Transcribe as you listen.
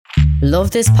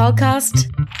Love this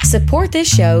podcast? Support this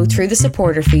show through the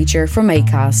supporter feature from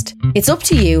Acast. It's up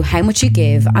to you how much you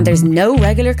give and there's no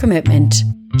regular commitment.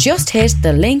 Just hit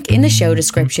the link in the show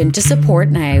description to support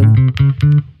now.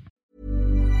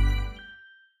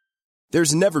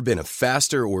 There's never been a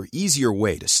faster or easier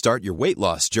way to start your weight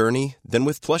loss journey than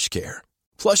with PlushCare.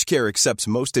 PlushCare accepts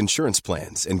most insurance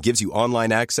plans and gives you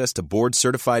online access to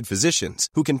board-certified physicians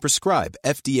who can prescribe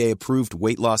FDA-approved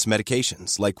weight loss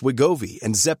medications like Wegovy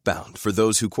and Zepbound for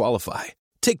those who qualify.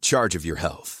 Take charge of your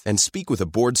health and speak with a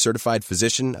board-certified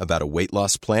physician about a weight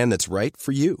loss plan that's right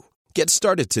for you. Get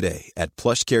started today at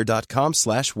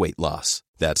plushcare.com/weight loss.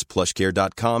 That's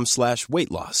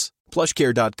plushcare.com/weight loss.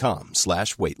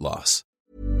 plushcare.com/weight loss.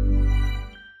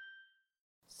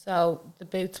 So, the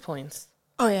boots points.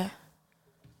 Oh, yeah.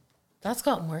 That's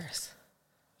gotten worse.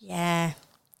 Yeah.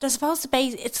 It's supposed to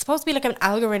be like an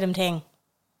algorithm thing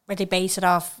where they base it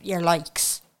off your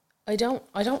likes. I don't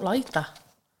like that.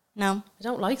 No. I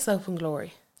don't like Soap and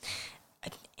Glory.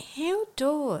 Who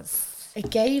does?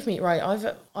 It gave me, right,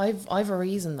 I've a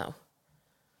reason though.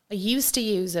 I used to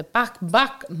use it back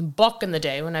in the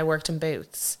day when I worked in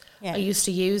Boots. Yeah. I used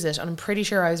to use it and I'm pretty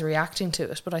sure I was reacting to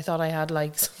it, but I thought I had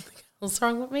like something else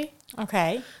wrong with me.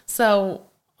 Okay. So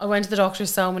I went to the doctor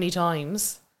so many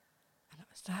times. And what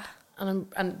was that?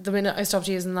 And the minute I stopped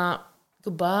using that,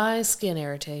 goodbye skin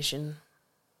irritation.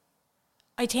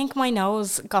 I think my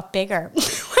nose got bigger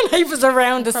when I was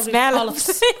around the Probably smell polyps.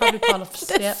 of Probably polyps.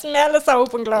 the smell of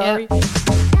Soap and Glory. Yeah.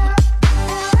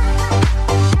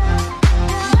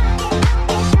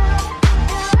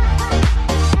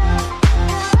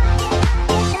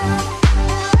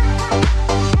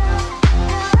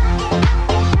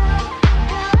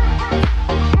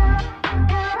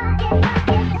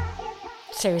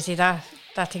 Seriously, that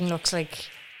thing looks like...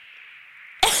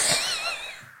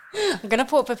 I'm going to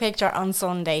put up a picture on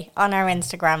Sunday on our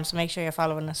Instagram, so make sure you're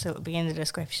following us. It'll be in the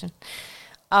description.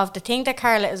 Of the thing that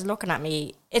Carla is looking at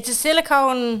me. It's a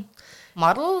silicone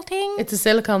model thing. It's a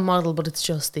silicone model, but it's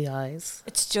just the eyes.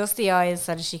 It's just the eyes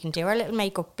so that she can do her little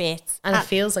makeup bits. And it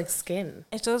feels like skin.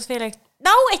 It does feel like...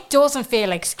 No, it doesn't feel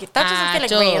like skin. That doesn't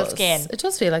feel like real skin. It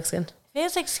does feel like skin.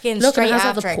 Feels like skin. Look, straight it has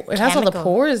after it has all the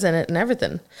pores in it and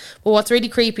everything. But what's really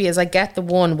creepy is I get the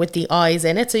one with the eyes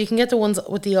in it. So you can get the ones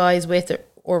with the eyes with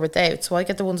or without. So I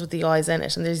get the ones with the eyes in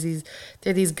it, and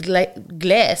they're these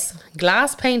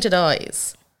glass painted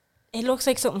eyes. It looks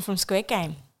like something from Squid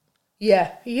Game.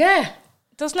 Yeah,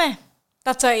 doesn't it?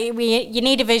 That's why you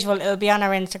need a visual. It'll be on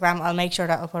our Instagram. I'll make sure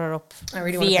that I'll put it up. I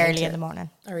really want to paint early it in the morning.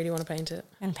 I really want to paint it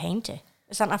and paint it.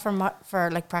 Is that not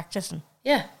for like practicing?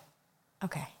 Yeah.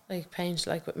 Okay. Like paint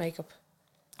like with makeup.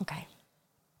 Okay.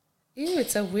 Ew,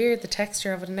 it's so weird, the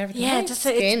texture of it and everything. Yeah, My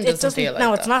skin doesn't feel like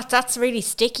no, that. it's not. That's really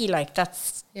sticky. Like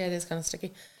that's. Yeah, it is kind of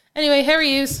sticky. Anyway, how are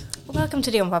yous? Welcome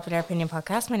to the Unpopular Opinion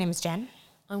Podcast. My name is Jen.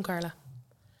 I'm Carla.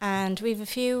 And we have a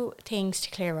few things to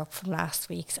clear up from last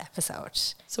week's episode.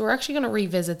 So we're actually going to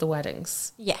revisit the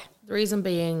weddings. Yeah. The reason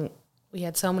being, we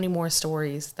had so many more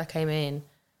stories that came in.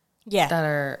 Yeah. That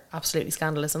are absolutely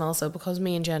scandalous, and also because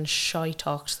me and Jen shy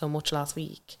talked so much last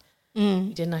week.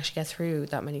 We didn't actually get through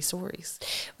that many stories.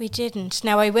 We didn't.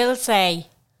 Now, I will say, a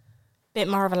bit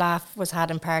more of a laugh was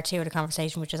had in part 2 of the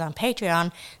conversation, which is on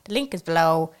Patreon. The link is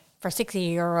below. For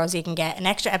 €60, you can get an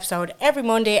extra episode every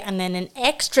Monday and then an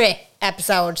extra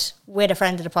episode with a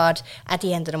friend of the pod at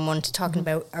the end of the month, talking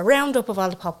about a roundup of all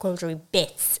the pop culture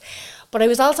bits. But I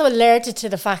was also alerted to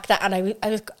the fact that, and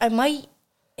I might,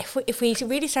 if we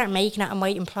really start making it, I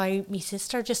might employ my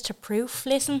sister just to proof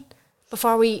listen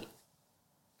before we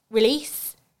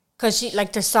release, because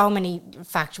there's so many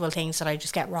factual things that I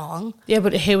just get wrong. Yeah,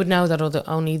 but who would know that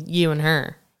only you and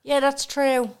her? Yeah, that's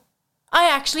true. I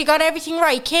actually got everything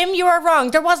right. Kim, you are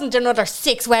wrong. There wasn't another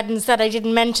 6 weddings that I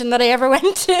didn't mention that I ever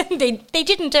went to. They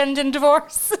didn't end in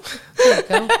divorce. There you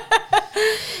go.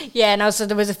 Yeah, no, so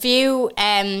there was a few,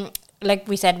 like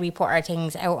we said, we put our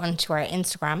things out onto our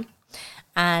Instagram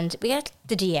and we got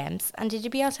the DMs. And did you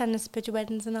be all telling us about your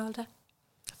weddings and all that?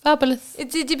 Fabulous.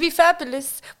 Did you be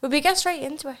fabulous? Will we get straight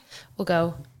into it? We'll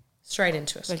go straight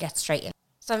into it. We'll get straight in.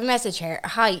 So I have a message here.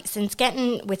 Hi, since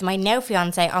getting with my now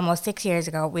fiance almost 6 years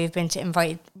ago, we've been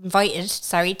invited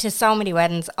to so many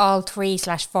weddings, all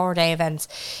 3/4 day events.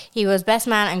 He was best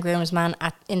man and groomsman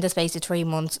in the space of 3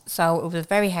 months, so it was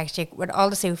very hectic with all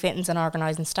the suit fittings and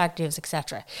organising stag do's,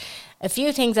 etc. A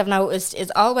few things I've noticed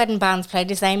is all wedding bands play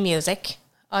the same music.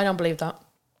 I don't believe that.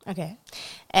 Okay.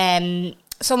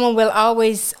 Someone will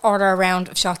always order a round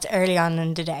of shots early on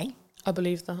in the day. I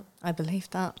believe that. I believe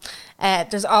that.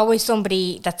 There's always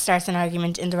somebody that starts an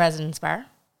argument in the residence bar.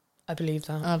 I believe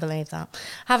that. I believe that.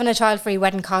 Having a child-free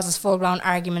wedding causes full-blown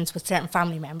arguments with certain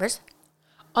family members.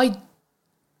 I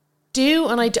do,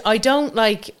 and I don't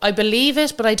like, I believe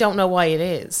it, but I don't know why it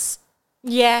is.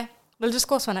 Yeah, we'll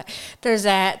discuss on it. There's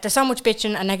so much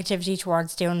bitching and negativity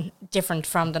towards doing different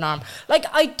from the norm. Like,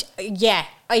 I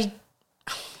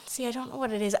see, I don't know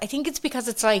what it is. I think it's because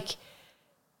it's like,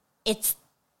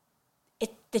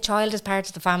 the child is part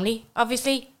of the family,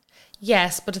 obviously.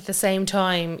 Yes, but at the same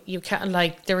time, you can't,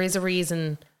 like, there is a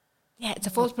reason. Yeah, it's a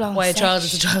full-blown why a child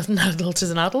sesh. is a child and an adult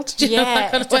is an adult. Do you know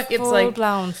that kind it's of way? a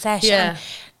full-blown session. Yeah.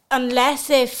 Unless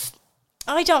if,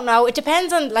 I don't know, it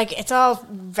depends on, like, it's all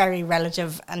very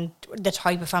relative and the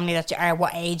type of family that you are,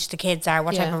 what age the kids are,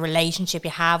 what type of relationship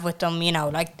you have with them, you know,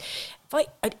 like,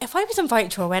 if I was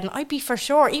invited to a wedding, I'd be for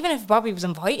sure, even if Bobby was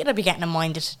invited, I'd be getting him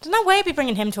minded. There's no way I'd be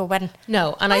bringing him to a wedding.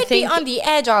 No, and I'd I think be on the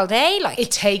edge all day. Like, it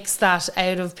takes that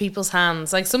out of people's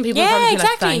hands. Like, some people probably be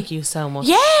like, thank you so much.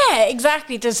 Yeah,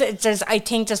 exactly. There's I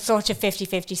think there's such a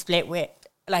 50-50 split with,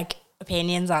 like,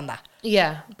 opinions on that.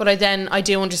 Yeah, but I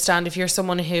do understand if you're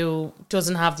someone who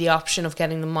doesn't have the option of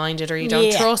getting them minded, or you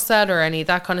don't trust that, or any of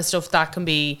that kind of stuff, that can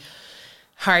be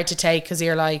hard to take, because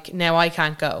you're like, now I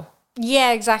can't go.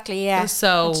 Yeah, exactly. Yeah,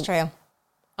 so that's true.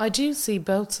 I do see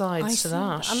both sides to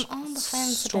that. I'm on the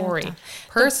fence story. about that.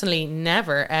 Personally,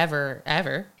 never,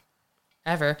 ever,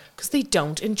 because they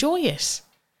don't enjoy it.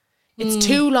 It's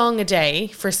too long a day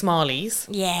for smallies.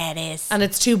 Yeah, it is, and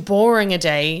it's too boring a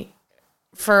day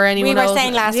for anyone else. We were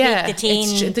saying last week,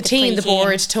 the teen, the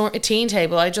bored teen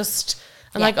table.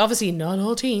 I'm like, obviously not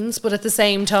all teens, but at the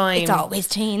same time, it's always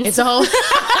teens. It's all.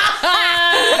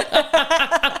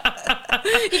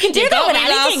 You can do that with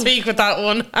anything. Last week with that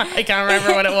one, I can't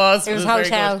remember what it was. It was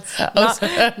hotels.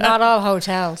 Not all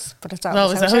hotels, but it's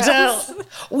always hotels. A hotel.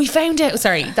 We found out.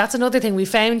 Sorry, that's another thing. We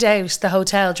found out the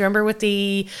hotel. Do you remember with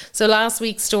last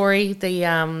week's story,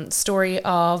 the story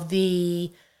of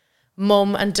the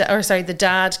mum the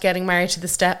dad getting married to the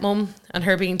stepmom, and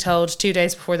her being told 2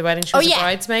 days before the wedding she was a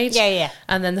bridesmaid. Yeah.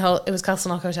 And then it was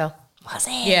Castleknock Hotel. Was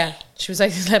it? Yeah. She was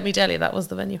like, let me tell you, that was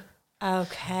the venue.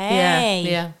 Okay.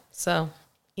 Yeah. So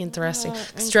interesting.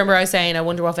 Do you remember I was saying I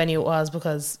wonder what venue it was,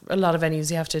 because a lot of venues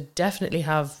you have to definitely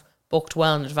have booked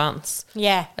well in advance.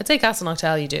 Yeah. I'd say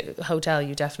Castleknock Hotel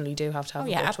you definitely do have to have. Oh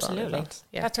yeah, booked absolutely. well in advance.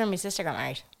 Yeah. That's where my sister got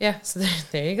married. Yeah. So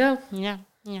there you go. Yeah.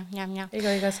 There you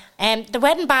go, you guys. The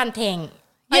wedding band thing.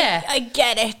 Yeah. I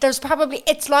get it. There's probably,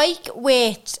 it's like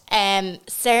with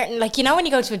certain, like, you know, when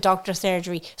you go to a doctor's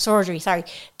surgery,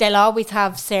 they'll always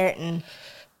have certain,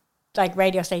 like,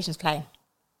 radio stations playing.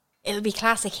 It'll be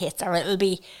classic hits, or it'll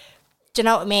be, do you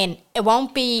know what I mean?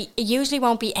 It usually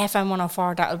won't be FM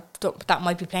 104 that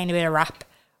might be playing a bit of rap,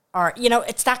 or, you know,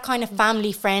 it's that kind of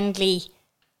family friendly,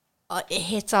 it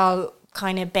hits all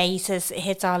kind of bases, it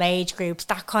hits all age groups,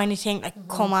 that kind of thing, like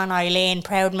Come On Eileen,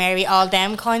 Proud Mary, all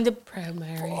them kind of Proud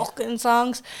Mary fucking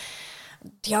songs.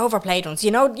 The overplayed ones,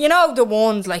 you know the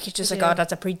ones, like, it's just like, oh,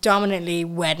 that's a predominantly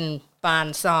wedding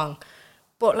band song.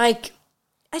 But, like,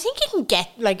 I think you can get,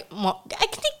 like, more, I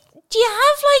think, do you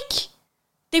have, like,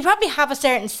 they probably have a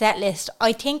certain set list.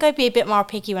 I think I'd be a bit more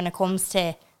picky when it comes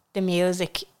to the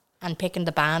music and picking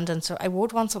the band, and so I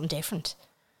would want something different.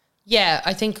 Yeah,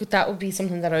 I think that would be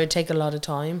something that I would take a lot of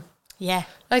time. Yeah.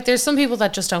 Like, there's some people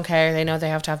that just don't care. They know they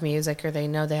have to have music, or they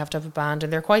know they have to have a band,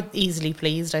 and they're quite easily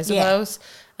pleased, I suppose. Yeah.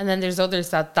 And then there's others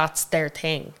that's their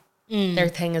thing. Their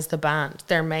thing is the band.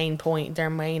 Their main point, their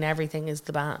main everything is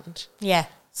the band. Yeah.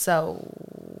 So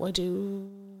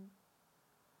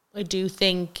I do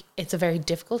think it's a very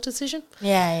difficult decision.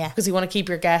 Yeah. Because you want to keep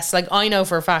your guests. Like, I know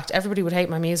for a fact everybody would hate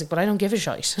my music, but I don't give a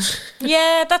shite.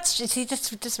 Yeah,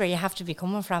 that's where you have to be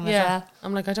coming from as well.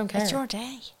 I'm like, I don't care. It's your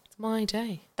day. It's my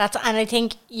day. And I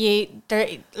think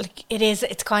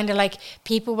it's kind of like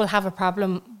people will have a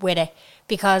problem with it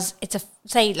because it's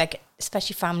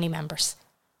especially family members.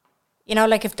 You know,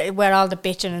 like where all the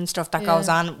bitching and stuff that goes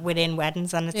on within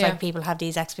weddings, and it's like people have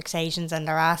these expectations and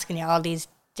they're asking you all these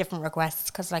different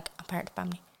requests because, like, I'm part of the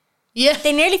family. Yeah.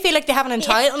 They nearly feel like they have an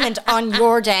entitlement on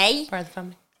your day. Part of the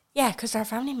family. Yeah, because they're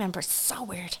family members. So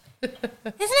weird. Isn't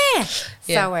it?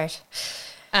 Yeah. So weird.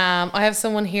 I have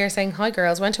someone here saying, hi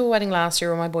girls, went to a wedding last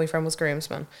year where my boyfriend was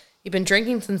groomsman. He'd been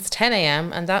drinking since 10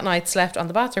 a.m. and that night slept on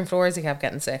the bathroom floor as he kept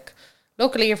getting sick.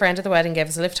 Luckily, a friend at the wedding gave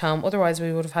us a lift home, otherwise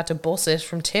we would have had to bus it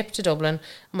from Tip to Dublin.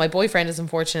 And my boyfriend is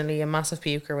unfortunately a massive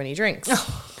puker when he drinks.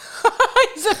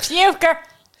 He's a puker.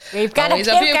 We've got He's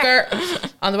a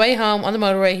puker. On the way home, on the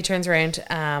motorway, he turns around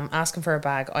asking for a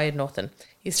bag. I had nothing.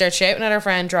 He starts shouting at our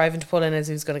friend driving to pull in as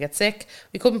he was going to get sick.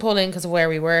 We couldn't pull in because of where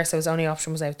we were, so his only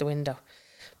option was out the window.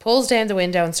 Pulls down the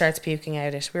window and starts puking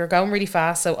out it. We were going really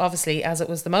fast, so obviously, as it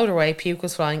was the motorway, puke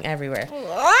was flying everywhere.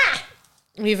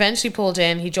 We eventually pulled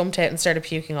in. He jumped out and started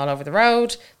puking all over the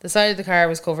road. The side of the car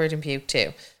was covered in puke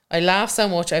too. I laughed so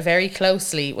much I very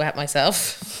closely wet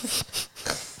myself.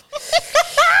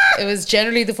 It was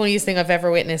generally the funniest thing I've ever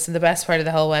witnessed and the best part of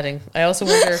the whole wedding. I also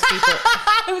wonder if people...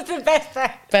 It was the best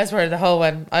part. Best part of the whole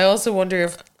wedding. I also wonder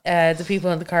if the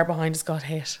people in the car behind us got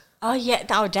hit. Oh yeah,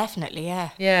 oh definitely,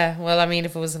 yeah. Yeah, well, I mean,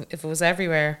 if it was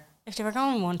everywhere. If they were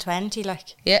going 120,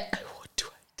 like... Yeah,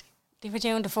 120. They were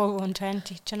doing the full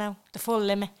 120, do you know? The full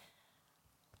limit.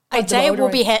 I'd say it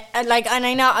would be hit, like, and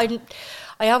I know,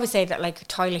 I always say that, like,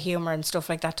 toilet humour and stuff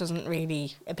like that doesn't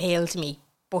really appeal to me.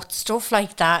 But stuff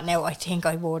like that now, I think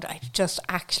I would. I'd just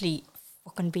actually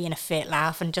fucking be in a fit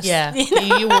laugh and just... Yeah,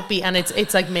 you would be, and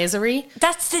it's like misery.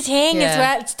 That's the thing as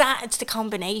well. It's the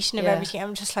combination of everything.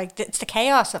 I'm just like, it's the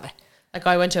chaos of it. Like,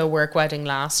 I went to a work wedding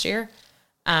last year,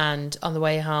 and on the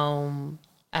way home...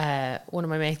 one of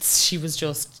my mates, I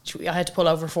had to pull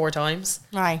over 4 times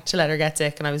to let her get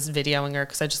sick, and I was videoing her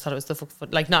because I just thought it was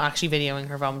like, not actually videoing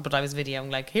her vomit, but I was videoing,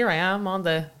 like, here I am on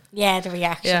the the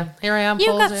reaction. Here I am. You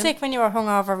got sick when you were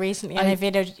hungover recently, and I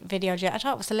videoed you. I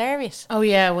thought it was hilarious.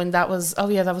 That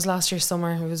was last year's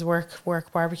summer. It was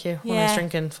work barbecue when I was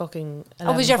drinking fucking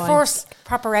 11 was your pints. First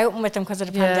proper outing with them because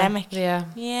of the pandemic?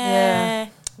 Yeah.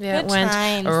 Good It went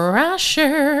times.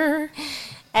 rasher.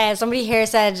 Somebody here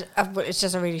said, it's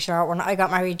just a really short one, I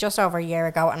got married just over a year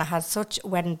ago and I had such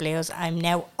wedding blues. I'm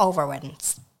now over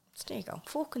weddings. So there you go.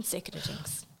 Fucking sick of the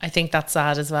things. I think that's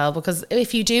sad as well, because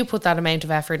if you do put that amount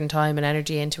of effort and time and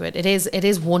energy into it, it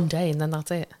is one day and then that's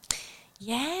it.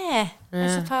 Yeah. I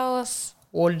suppose.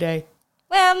 One day.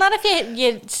 Well, not if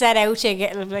you set out to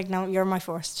get, like, no, you're my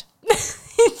first.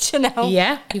 You know?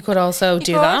 Yeah, you could also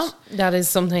do that. That is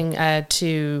something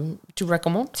to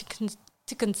recommend.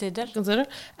 To consider.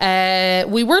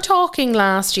 We were talking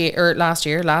last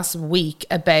week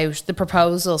about the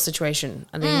proposal situation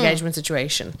and the engagement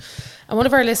situation. And one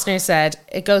of our listeners said,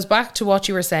 it goes back to what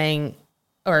you were saying,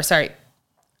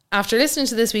 after listening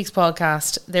to this week's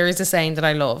podcast, there is a saying that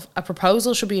I love. A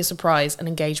proposal should be a surprise, an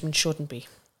engagement shouldn't be.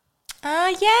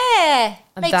 Yeah.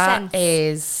 And makes that sense.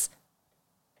 is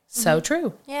so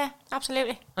true. Yeah,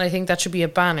 absolutely. And I think that should be a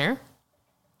banner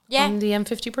on the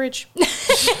M50 bridge.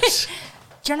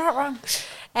 You're not wrong.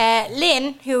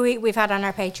 Lynn, who we've had on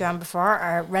our Patreon before,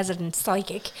 our resident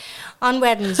psychic, on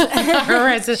weddings.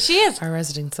 She is. Our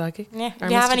resident psychic. Yeah. If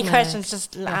you have any questions,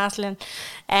 just ask Lynn.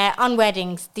 On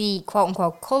weddings, the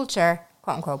quote-unquote culture,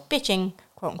 quote-unquote bitching,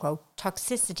 quote-unquote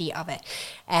toxicity of it.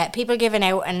 People giving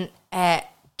out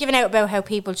about how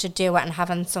people should do it and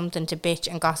having something to bitch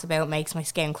and gossip about makes my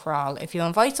skin crawl. If you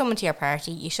invite someone to your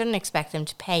party, you shouldn't expect them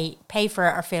to pay for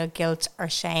it or feel guilt or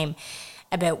shame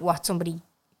about what somebody,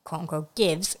 quote unquote,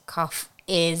 gives.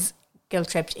 Is guilt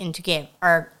tripped into giving.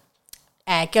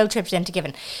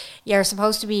 You're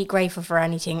supposed to be grateful for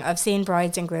anything. I've seen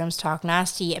brides and grooms talk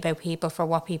nasty about people for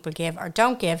what people give or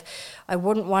don't give. I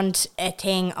wouldn't want a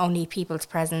thing, only people's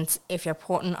presents. If you're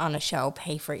putting on a show,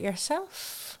 pay for it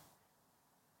yourself.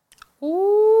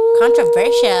 Ooh,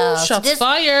 controversial. Shots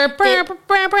fired.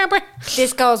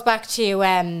 This goes back to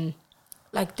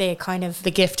like the kind of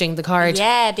the gifting, the card.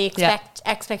 Yeah, the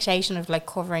expectation of like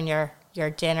covering your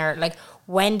dinner. Like,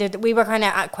 we were kind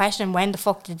of questioning when the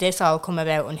fuck did this all come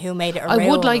about and who made it a rule?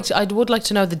 I would like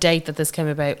to know the date that this came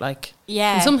about. Like,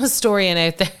 some historian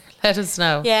out there, let us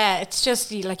know. Yeah, it's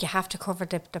just like you have to cover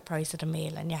the price of the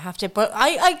meal, and you have to. But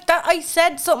I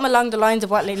said something along the lines of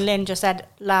what Lynn just said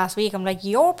last week. I'm like,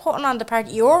 you're putting on the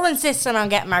party, you're insisting on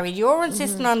getting married, you're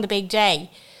insisting on the big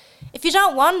day. If you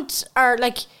don't want, or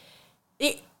like,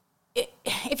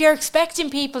 if you're expecting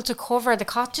people to cover the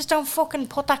cost, just don't fucking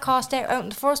put that cost out in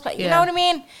the first place. You know what I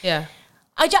mean? Yeah.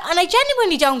 I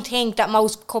genuinely don't think that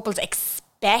most couples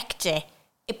expect it,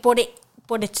 but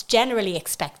it's generally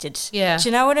expected. Yeah. Do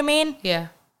you know what I mean? Yeah.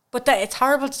 But it's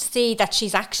horrible to see that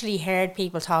she's actually heard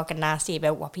people talking nasty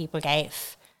about what people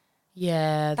gave.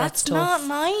 Yeah, that's tough. Not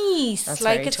nice. That's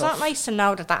like, very it's tough. not nice to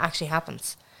know that actually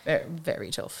happens. Very, very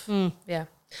tough. Yeah.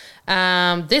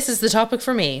 This is the topic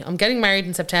for me. I'm getting married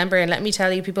in September, and let me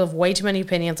tell you, people have way too many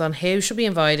opinions on who should be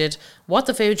invited, what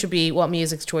the food should be, what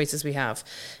music choices we have.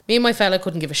 Me and my fella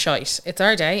couldn't give a shite. It's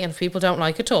our day, and if people don't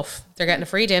like it, tough. They're getting a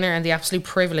free dinner and the absolute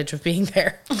privilege of being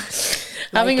there.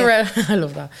 I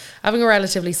love that. Having a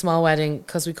relatively small wedding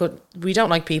because we don't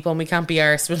like people and we can't be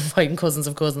arsed with inviting cousins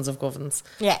of cousins of cousins.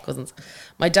 Yeah. Cousins.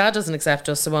 My dad doesn't accept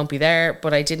us, so won't be there,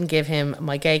 but I didn't give him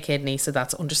my gay kidney, so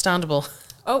that's understandable.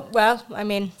 Oh, well, I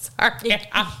mean, Sorry.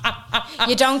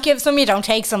 you don't give some, you don't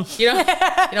take some. You don't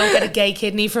get a gay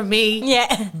kidney from me.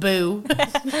 Yeah. Boo.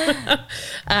 Dead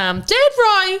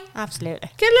right. Absolutely.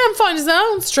 Let him find his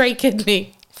own straight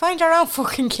kidney. Find your own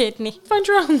fucking kidney. Find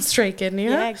your own straight kidney,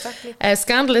 huh? Yeah, exactly.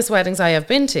 Scandalous weddings I have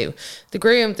been to. The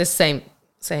groom, this same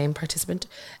participant,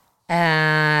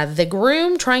 The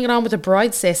groom trying it on with the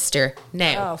bride's sister.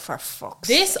 Now, Oh, for fuck's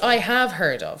this I have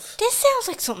heard of. This sounds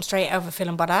like something straight out of a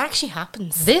film, but it actually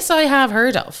happens. This I have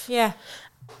heard of. Yeah.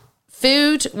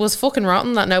 Food was fucking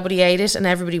rotten that nobody ate it and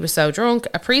everybody was so drunk.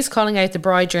 A priest calling out the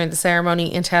bride during the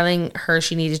ceremony and telling her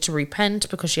she needed to repent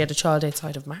because she had a child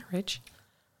outside of marriage.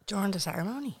 During the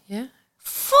ceremony. Yeah.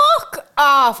 Fuck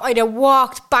off. I'd have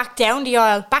walked back down the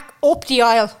aisle, back up the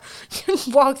aisle,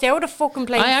 walked out of the fucking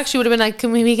place. I actually would have been like,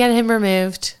 can we get him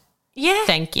removed? Yeah.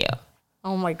 Thank you.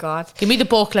 Oh my God. Give me the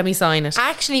book, let me sign it.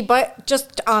 Actually, but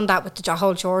just on that with the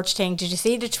whole church thing, did you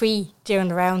see the tree doing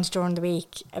the rounds during the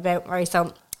week about, right,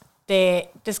 so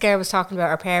this girl was talking about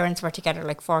her parents were together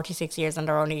like 46 years and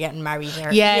they're only getting married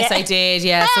there. Yes, I did.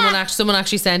 Yeah, someone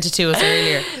actually sent it to us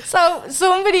earlier. So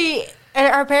somebody,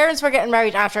 our parents were getting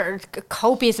married after a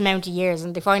copious amount of years,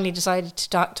 and they finally decided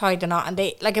to tie the knot. And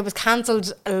they it was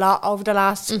cancelled a lot over the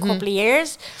last couple of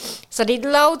years. So they'd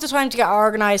loads of time to get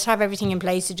organised, have everything in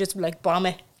place to just like bomb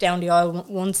it down the aisle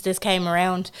once this came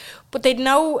around. But they'd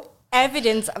no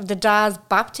evidence of the dad's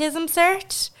baptism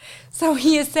cert. So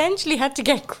he essentially had to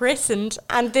get christened,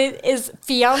 and his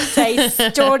fiance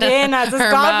stood in as his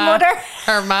godmother.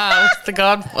 Her ma, the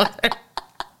godmother.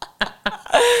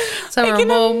 So her can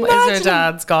mum is her imagine.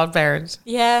 dad's godparent.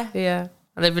 Yeah. Yeah.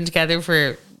 And they've been together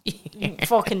for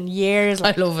Fucking years.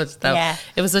 I love it though. Yeah.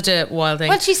 It was such a wild thing.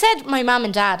 Well, she said my mum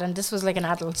and dad, and this was like an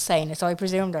adult saying it, so I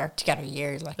presume they're together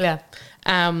years. Like, Yeah.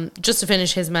 Just to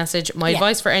finish his message, my Yeah.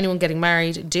 advice for anyone getting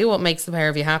married: do what makes the pair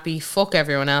of you happy. Fuck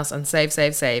everyone else and save,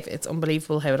 save, save. It's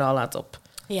unbelievable how it all adds up.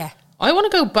 yeah. I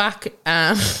want to go back.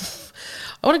 I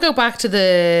want to go back to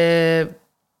the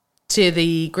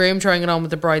groom trying it on with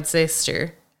the bride's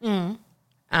sister,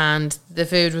 and the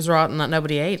food was rotten that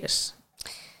nobody ate it.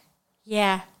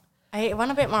 Yeah. I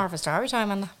want a bit more of a story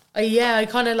time on that. Yeah, I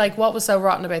kind of like what was so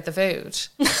rotten about the food.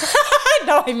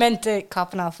 No, I meant the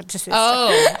copping off with the sister. Oh,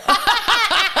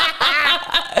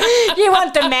 You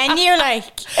want the menu, like?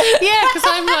 yeah, because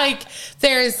I'm like,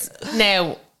 there's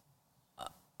now.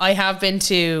 I have been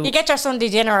to. You get your Sunday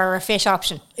dinner or a fish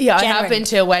option. Yeah, I have generally. been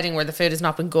to a wedding where the food has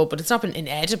not been good, but it's not been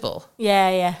inedible. Yeah,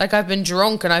 yeah. Like I've been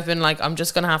drunk and I've been like, I'm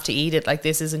just gonna have to eat it. Like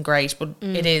this isn't great, but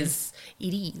it is.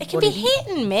 It can be hit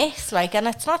and miss, like, and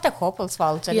it's not the couple's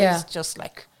fault. It Yeah. is just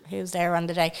like who's there on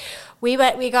the day. We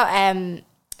got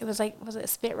it was like, was it a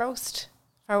spit roast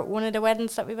for one of the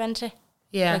weddings that we went to?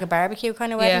 Yeah, Like a barbecue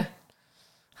kind of wedding. yeah,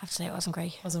 I have to say it wasn't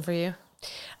great. wasn't for you.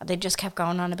 And they just kept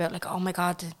going on about like, oh my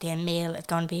God, the meal, it's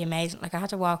going to be amazing. Like I had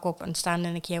to walk up and stand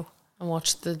in a queue And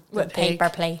watch the with a pig. paper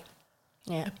plate.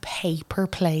 Yeah. Paper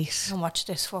plate. And watch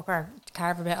this fucker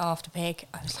carve a bit off the pig.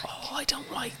 I was like, Oh, I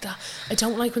don't like that. I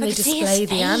don't like when I they could see his display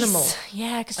the face. animal.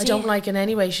 Yeah, I could see I don't it. like in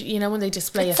any way. You know when they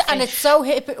display a fish. And it's so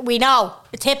we know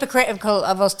it's hypocritical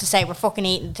of us to say we're fucking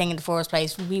eating the thing in the first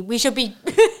place. We should be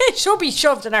it should be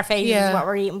shoved in our faces Yeah. what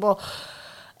we're eating, but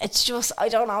it's just I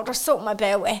don't know. There's something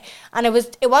about it, and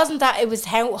it wasn't that, it was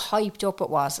how hyped up it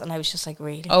was, and I was just like,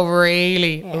 really? Oh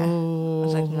really? Yeah. I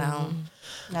was like, no.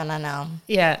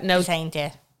 Yeah, no. This ain't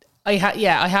it. I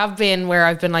have been where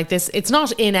I've been like this. It's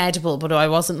not inedible, but I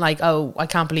wasn't like, oh, I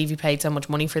can't believe you paid so much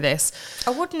money for this. I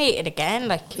wouldn't eat it again.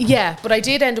 Like, Yeah, but I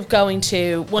did end up going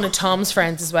to one of Tom's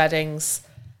friends' weddings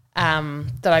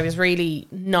that I was really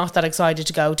not that excited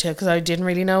to go to because I didn't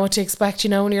really know what to expect, you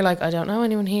know, when you're like, I don't know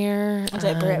anyone here. Was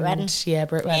it a Brit wedding? Yeah,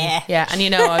 Brit wedding. Yeah. Yeah, and you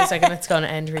know, I was like, and it's going to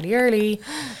end really early.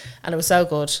 And it was so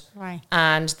good. Right.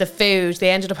 And the food,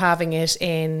 they ended up having it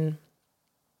in,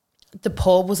 the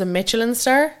pub was a Michelin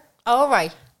star. oh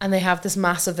right, And they have this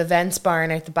massive events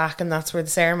barn out the back, and that's where the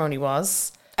ceremony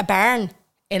was. a barn.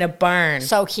 In a barn.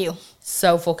 So cute.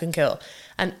 So fucking cool.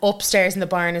 And upstairs in the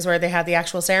barn is where they had the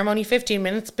actual ceremony. 15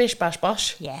 minutes, bish, bash,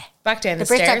 bosh. Yeah. Back down the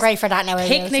The Brits stairs. are great for that now, I will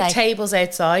Picnic say. tables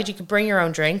outside. You could bring your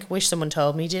own drink. Wish someone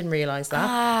told me. Didn't realise that.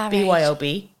 Ah, right.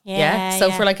 BYOB. Yeah, So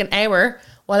yeah. for like an hour,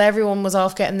 while everyone was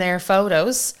off getting their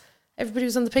photos, everybody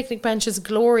was on the picnic benches.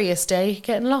 Glorious day.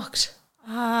 Getting locked.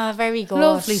 Ah, very good.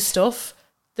 Lovely stuff.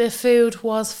 The food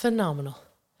was phenomenal.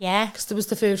 Yeah. Because there was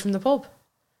the food from the pub.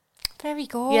 Very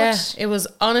good. Yeah, it was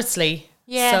honestly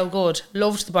Yeah. so good.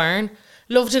 Loved the barn.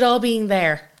 Loved it all being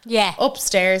there. Yeah.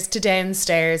 Upstairs to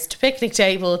downstairs to picnic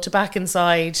table to back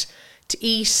inside to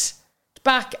eat to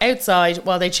back outside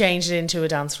while they changed it into a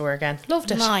dance floor again.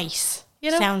 Loved it. Nice. You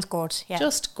know? Sounds good. Yeah.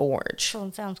 Just gorge.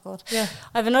 Sounds good. Yeah.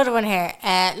 I have another one here.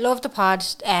 Love the pod.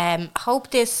 Hope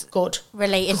this Good.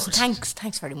 related.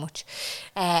 Thanks very much.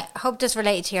 Hope this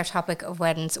related to your topic of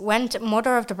weddings. Went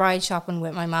mother of the bride shopping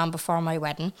with my mum before my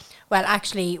wedding. Well,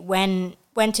 actually, when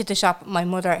went to the shop, my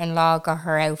mother-in-law got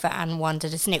her outfit and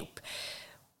wanted a snoop.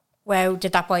 wow,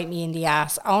 did that bite me in the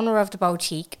ass. Owner of the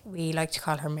boutique, we like to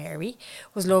call her Mary,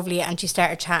 was lovely, and she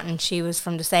started chatting. She was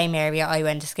from the same area I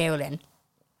went to school in.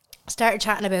 Started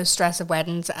chatting about stress of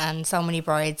weddings and so many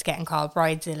brides getting called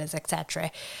bridezillas,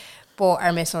 etc., but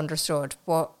are misunderstood.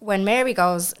 But when Mary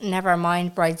goes, never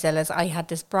mind bridezillas, I had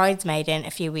this bridesmaid in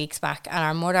a few weeks back, and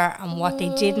our mother, and what they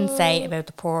didn't say about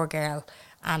the poor girl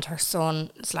and her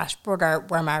son/brother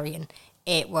were marrying.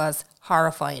 It was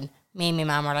horrifying. Me and my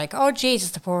mum were like, oh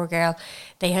Jesus, the poor girl.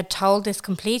 They had told this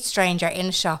complete stranger in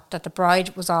a shop that the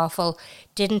bride was awful,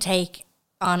 didn't take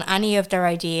on any of their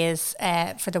ideas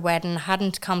for the wedding,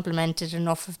 hadn't complimented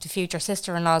enough of the future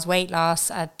sister-in-law's weight loss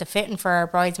at the fitting for her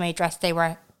bridesmaid dress.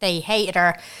 They hated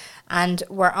her and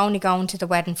were only going to the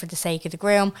wedding for the sake of the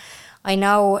groom. I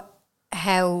know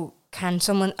how can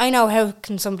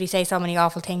somebody say so many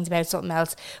awful things about something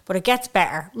else, but it gets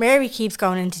better. Mary keeps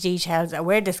going into details of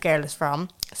where this girl is from,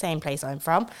 same place I'm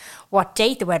from, what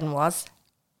date the wedding was,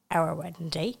 our wedding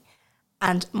day,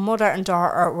 and mother and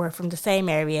daughter were from the same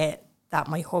area that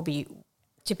my hubby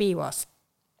to be was.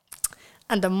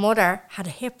 And the mother had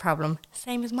a hip problem,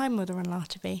 same as my mother-in-law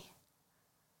to be.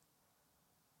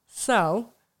 So,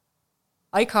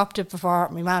 I copped it before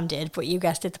my mum did, but you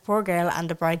guessed it, the poor girl and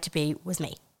the bride-to-be was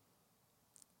me.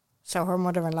 So her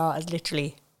mother-in-law is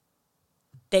literally,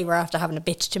 they were after having a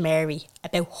bitch to Mary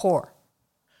about her.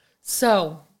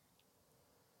 So,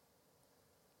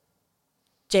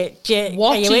 what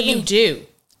what do you do?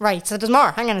 Right, so there's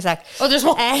more. Hang on a sec. Oh, there's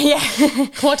more? Yeah.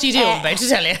 What do you do? I'm about to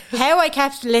tell you. How I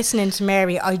kept listening to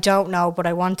Mary, I don't know, but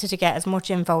I wanted to get as much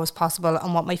info as possible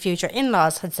on what my future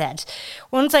in-laws had said.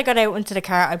 Once I got out into the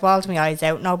car, I bawled my eyes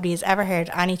out. Nobody has ever heard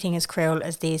anything as cruel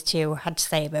as these two had to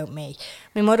say about me.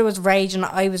 My mother was raging,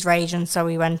 I was raging, so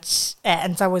we went,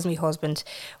 and so was my husband.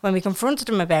 When we confronted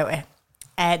them about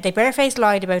it, they barefaced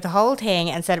lied about the whole thing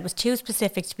and said it was too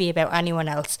specific to be about anyone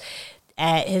else.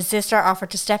 His sister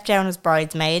offered to step down as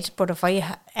bridesmaid, but if I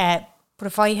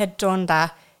had done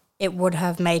that, it would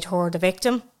have made her the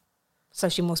victim. So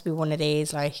she must be one of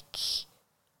these, like,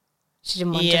 she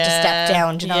didn't want her to step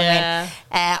down, do you know what I mean?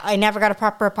 I never got a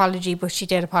proper apology, but she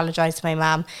did apologise to my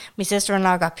mum. My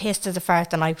sister-in-law got pissed as a fart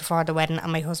the night before the wedding,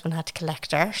 and my husband had to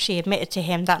collect her. She admitted to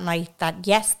him that night that,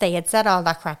 yes, they had said all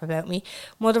that crap about me.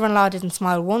 Mother-in-law didn't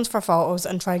smile once for photos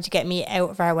and tried to get me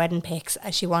out of our wedding pics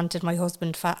as she wanted my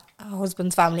husband's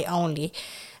family only.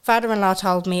 Father-in-law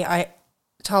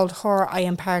told her I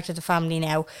am part of the family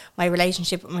now. My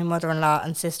relationship with my mother-in-law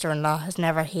and sister-in-law has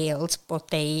never healed, but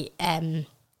they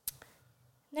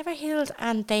never healed,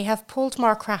 and they have pulled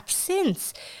more crap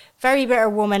since. Very bitter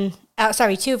woman.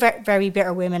 Two very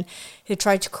bitter women who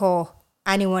tried to call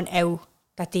anyone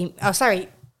that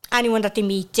they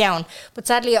meet down. But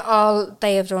sadly, all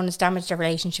they have done is damage their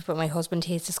relationship with my husband.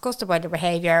 He is disgusted by their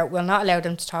behaviour. Will not allow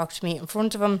them to talk to me in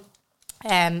front of him,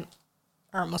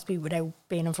 or it must be without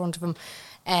being in front of him.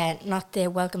 Not the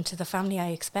welcome to the family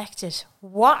I expected.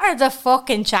 What are the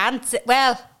fucking chances?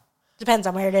 Well, depends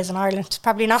on where it is in Ireland.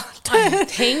 Probably not. I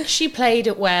think she played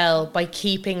it well by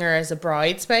keeping her as a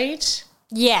bridesmaid.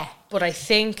 Yeah. But I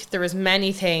think there was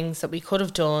many things that we could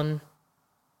have done.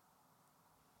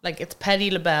 Like, it's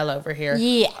Petty LaBelle over here.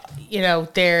 Yeah. You know,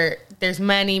 there's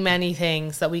many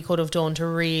things that we could have done to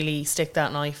really stick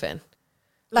that knife in.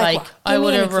 Like I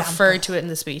would have referred to it in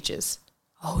the speeches.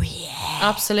 Oh, yeah.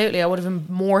 Absolutely. I would have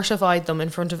mortified them in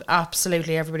front of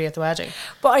absolutely everybody at the wedding.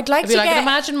 But I'd like to get...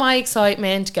 imagine my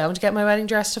excitement going to get my wedding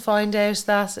dress to find out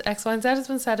that X, Y, and Z has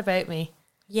been said about me.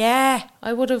 Yeah.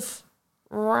 I would have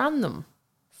ran them.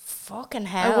 Fucking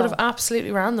hell. I would have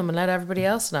absolutely ran them and let everybody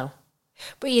else know.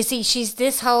 But you see, she's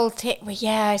this whole thing... Well,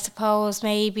 yeah, I suppose,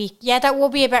 maybe. Yeah, that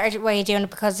would be a better way of doing it,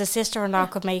 because the sister-in-law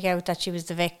could make out that she was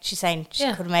the victim. She's saying she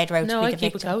could have made her out to be the victim. No, I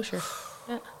keep it kosher.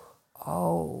 Yeah.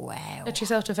 Oh, wow. Let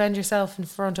yourself defend yourself in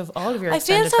front of all of your I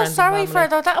feel extended so friends sorry and for family. her,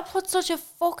 though. That would put such a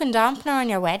fucking dampener on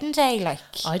your wedding day, like.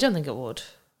 I don't think it would.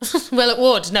 Well, it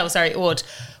would. No, sorry, it would.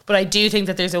 But I do think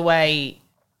that there's a way...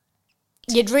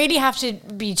 You'd really have to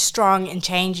be strong in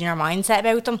changing your mindset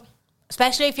about them.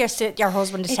 Especially if your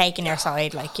husband is taking your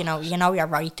side, like, you know you're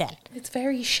right then. It's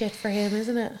very shit for him,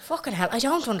 isn't it? Fucking hell, I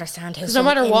don't understand how. Because no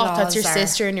matter what, that's your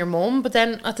sister and your mum. But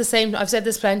then at the same, I've said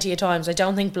this plenty of times, I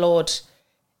don't think blood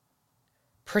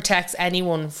protects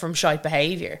anyone from shite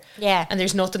behaviour. Yeah. And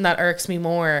there's nothing that irks me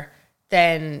more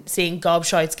than seeing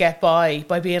gobshites get by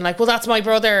being like, well, that's my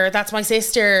brother, that's my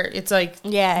sister. It's like,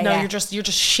 you're just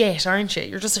shit, aren't you?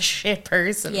 You're just a shit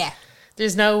person. Yeah.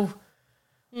 There's no...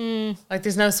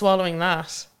 there's no swallowing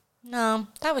that. No,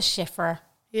 that was shit for her.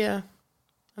 Yeah.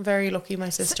 I'm very lucky my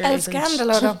sister El isn't.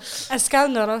 scandalo. El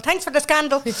scandalo. Thanks for the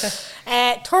scandal.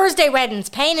 Thursday weddings,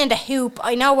 pain in the hoop.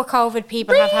 I know with COVID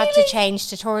people have had to change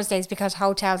to Thursdays because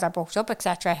hotels are booked up,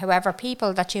 etc. However,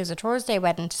 people that choose a Thursday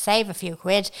wedding to save a few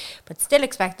quid but still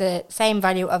expect the same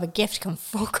value of a gift can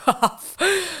fuck off.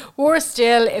 Worse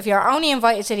still, if you're only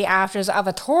invited to the afters of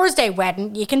a Thursday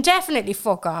wedding, you can definitely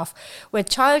fuck off. With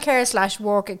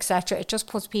childcare/work, etc., it just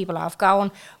puts people off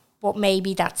going, but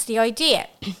maybe that's the idea.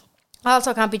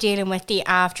 Also can't be dealing with the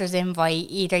afters invite.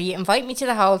 Either you invite me to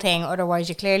the whole thing, otherwise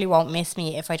you clearly won't miss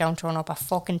me if I don't turn up at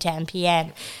fucking 10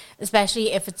 p.m.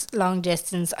 Especially if it's long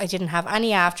distance. I didn't have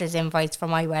any afters invites for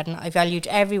my wedding. I valued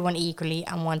everyone equally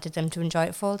and wanted them to enjoy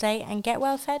a full day and get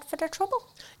well fed for their trouble.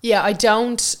 Yeah,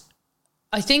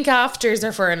 I think afters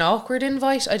are for an awkward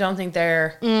invite. I don't think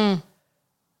they're...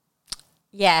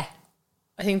 Yeah.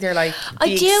 I think they're like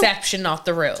the exception, not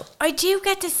the rule. I do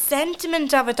get the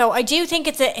sentiment of it though. I do think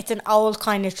it's an old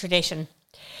kind of tradition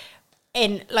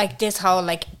in like this whole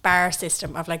like bar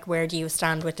system of like where do you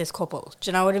stand with this couple. Do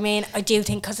you know what I mean? I do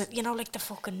think because you know like the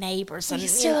fucking neighbours and you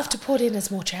still have to put in as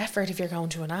much effort if you're going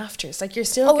to an afters. Like you're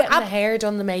still getting the hair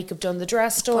done, the makeup done, the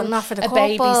dress done, not for the a couple.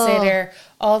 babysitter,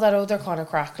 all that other kind of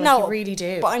crack. Like No, you really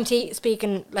do. But I'm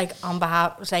speaking like on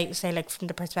behalf, say like from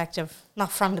the perspective, not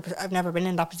from the, I've never been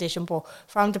in that position, but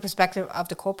from the perspective of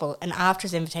the couple, an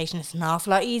afters invitation is an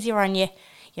awful lot easier on you.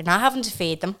 You're not having to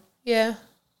feed them. Yeah.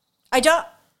 I don't.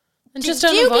 And just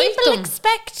don't invite them. Do people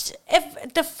expect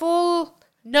if the full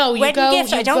wedding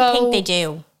gift? I don't think they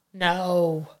do.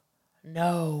 No.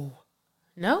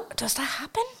 Does that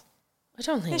happen? I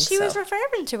don't think so. She was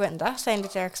referring to it and that, saying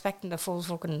that they're expecting the full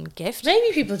fucking gift.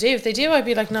 Maybe people do. If they do, I'd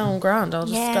be like, no, I'm grand. I'll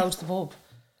just go to the pub.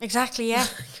 Exactly, yeah.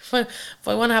 If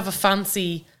I want to have a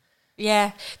fancy...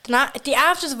 Yeah. The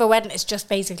afters of a wedding is just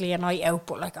basically a night out,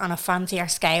 but like on a fancier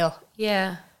scale.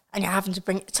 Yeah. And you're having to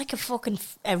bring... It's like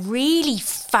a really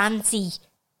fancy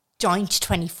joint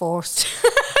 21st.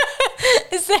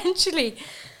 Essentially.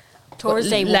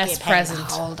 Thursday will less be a pain present. in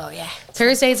the hole, though, yeah.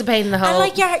 Thursday's a pain in the hole. And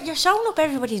like you're showing up,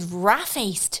 everybody's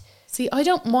rat-faced. See, I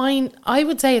don't mind. I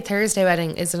would say a Thursday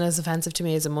wedding isn't as offensive to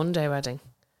me as a Monday wedding.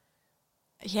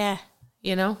 Yeah.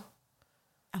 You know?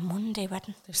 A Monday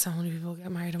wedding. There's so many people who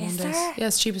get married on Is Mondays. there? Yeah,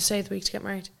 it's the cheapest day of the week to get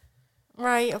married.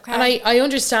 Right, okay. And I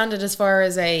understand it as far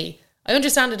as I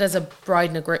understand it as a bride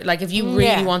and a groom. Like if you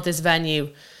really want this venue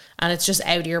and it's just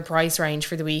out of your price range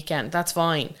for the weekend, that's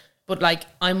fine. But like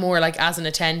I'm more like as an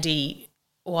attendee,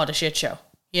 what a shit show,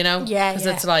 you know? Yeah, because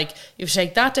it's like you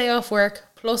take that day off work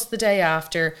plus the day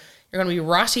after. You're going to be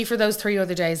ratty for those 3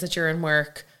 other days that you're in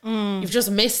work. You've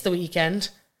just missed the weekend.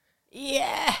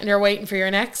 Yeah. And you're waiting for your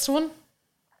next one.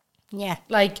 Yeah.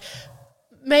 Like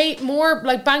more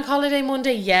like bank holiday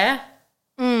Monday, yeah.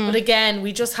 But again,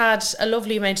 we just had a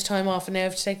lovely amount of time off and now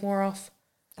have to take more off.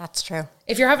 That's true.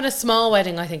 If you're having a small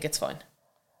wedding, I think it's fine.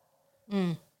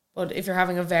 But if you're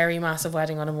having a very massive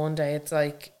wedding on a Monday, it's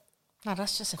like... No,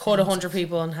 that's just offensive. Cut 100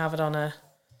 people and have it on a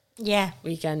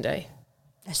weekend day.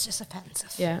 It's just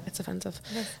offensive. Yeah, it's offensive.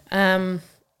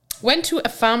 Went to a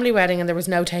family wedding and there was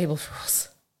no table for us.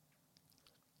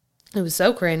 It was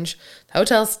so cringe. The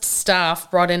hotel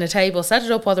staff brought in a table, set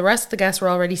it up while the rest of the guests were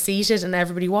already seated and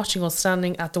everybody watching us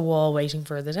standing at the wall waiting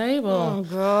for the table. Oh,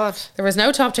 God. There was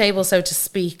no top table, so to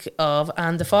speak of,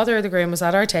 and the father of the groom was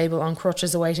at our table on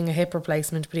crutches awaiting a hip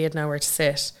replacement, but he had nowhere to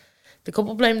sit. The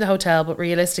couple blamed the hotel, but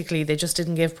realistically, they just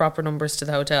didn't give proper numbers to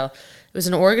the hotel. It was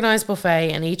an organised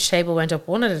buffet, and each table went up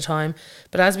one at a time,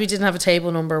 but as we didn't have a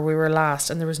table number, we were last,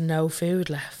 and there was no food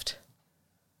left.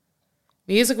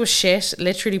 Music was shit,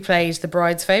 literally played the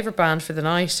bride's favourite band for the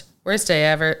night. Worst day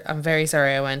ever. I'm very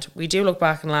sorry I went. We do look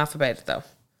back and laugh about it though.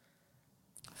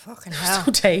 Fucking There's hell.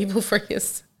 no table for you.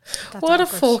 What awkward. a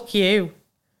fuck you.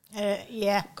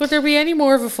 Yeah. Could there be any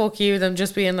more of a fuck you than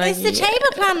just being like... Is the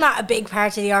table plan not a big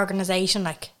part of the organisation?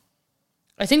 Like,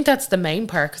 I think that's the main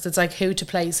part because it's like who to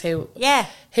place who. yeah.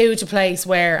 Who to place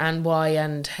where and why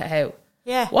and how.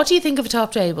 Yeah. What do you think of a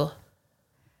top table?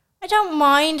 I don't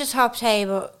mind a top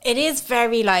table. It is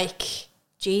very like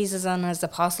Jesus and his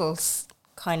apostles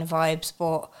kind of vibes,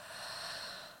 but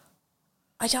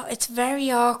it's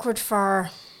very awkward for...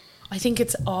 I think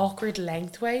it's awkward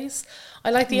lengthways.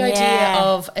 I like the idea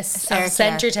of a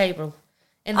centre table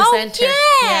in the centre.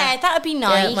 Yeah, that would be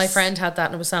nice. Yeah, my friend had that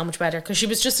and it was so much better because she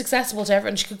was just accessible to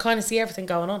everyone. She could kind of see everything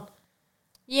going on.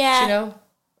 Yeah. You know?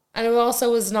 And it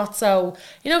also was not so...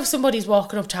 You know, if somebody's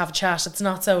walking up to have a chat, it's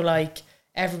not so like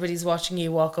everybody's watching you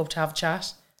walk up to have a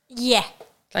chat. Yeah.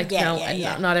 Like,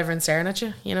 not everyone's staring at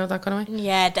you. You know, that kind of way.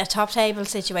 Yeah, the top table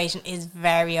situation is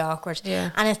very awkward.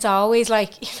 Yeah. And it's always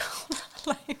like, you know,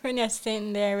 Like when you're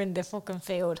sitting there in the fucking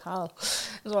food hall,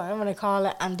 is what I'm gonna call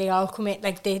it, and they all come in,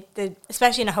 like they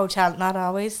especially in a hotel, not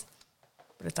always,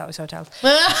 but it's always hotels.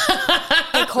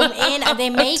 They come in and they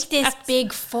make this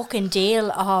big fucking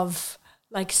deal of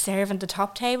like serving the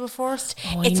top table first.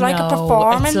 It's like a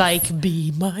performance. It's like,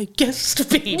 be my guest,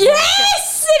 be my guest.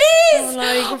 Yes, it is.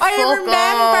 Like, I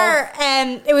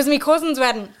remember. It was my cousin's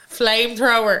wedding.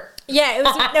 Flamethrower. Yeah, it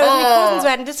was my cousin's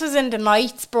wedding. This was in the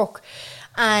Knightsbrook.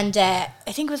 And I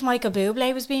think it was Michael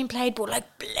Bublé was being played, but like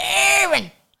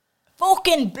blaring.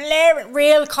 Fucking blaring.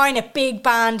 Real kind of big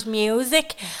band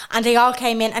music. And they all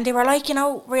came in and they were like, you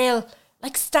know, real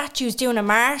like statues doing a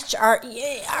march. Or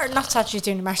not statues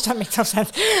doing a march, that makes no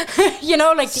sense. You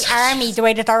know, like the army, the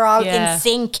way that they're all in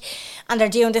sync. And they're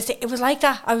doing this. It was like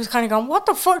that. I was kind of going, what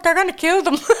the fuck? They're going to kill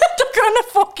them. They're going to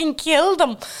fucking kill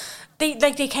them.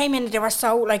 They came in and they were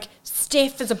so like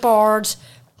stiff as a board,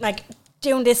 like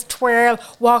doing this twirl,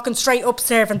 walking straight up,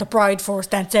 serving the bride first,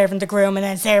 then serving the groom, and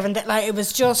then serving the, like, it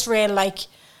was just real like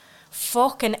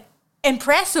fucking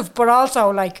impressive, but also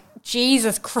like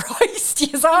Jesus Christ,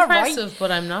 he's all right. Impressive,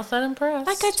 but I'm not that impressed.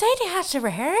 Like I'd say they had to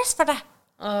rehearse for that.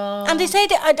 And they say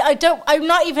that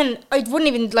I wouldn't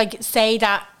even like say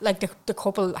that like the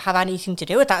couple have anything to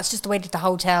do with that. It's just the way that the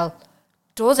hotel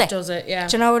does it. Yeah.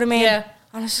 Do you know what I mean? Yeah.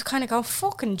 And I was just kind of going,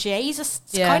 fucking Jesus.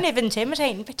 It's kind of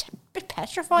intimidating, bit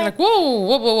petrifying. You're like,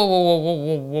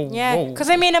 whoa. Yeah, because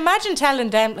I mean, imagine telling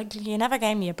them, like, you never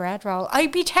gave me a bread roll.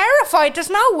 I'd be terrified. There's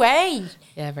no way.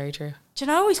 Yeah, very true. Do you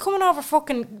know, he's coming over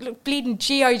fucking bleeding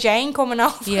G.I. Jane coming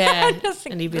over. Yeah.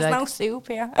 And he'd be there's like, no soup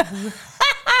here.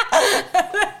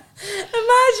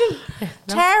 Imagine.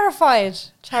 Terrified.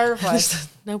 There's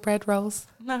no bread rolls.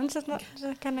 No, I'm just not.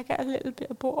 Can I get a little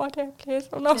bit of butter there, please?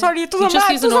 Oh, no, sorry, it doesn't You just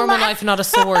matter. use a normal knife, not a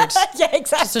sword. Yeah,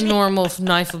 exactly. Just a normal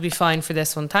knife will be fine for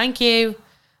this one. Thank you.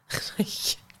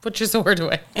 Put your sword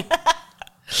away.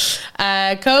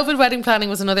 COVID wedding planning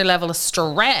was another level of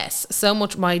stress. So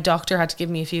much my doctor had to give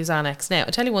me a few Xanax. Now,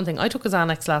 I tell you one thing. I took a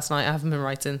Xanax last night. I haven't been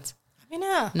right since. You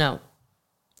know. No.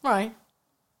 Right.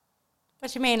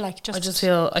 What do you mean, like just?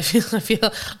 I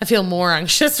feel more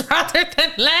anxious rather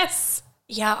than less.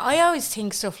 Yeah, I always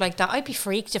think stuff like that. I'd be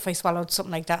freaked if I swallowed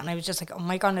something like that, and I was just like, "Oh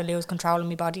my god, I lose control of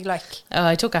my body." Like,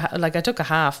 I took a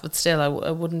half, but still, I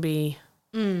wouldn't be.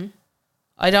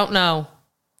 I don't know.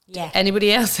 Yeah.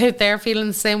 Anybody else out there feeling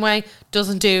the same way?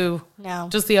 Doesn't do. No.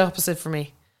 Just the opposite for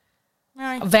me.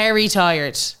 Right. Very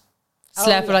tired.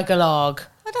 Slept like a log.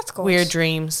 Oh, that's good. Weird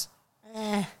dreams.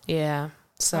 Yeah.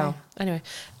 So, anyway.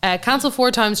 Cancelled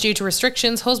 4 times due to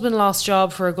restrictions. Husband lost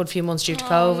job for a good few months due to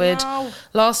COVID. No.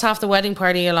 Lost half the wedding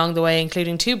party along the way,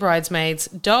 including 2 bridesmaids.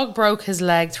 Dog broke his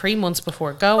leg 3 months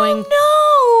before going.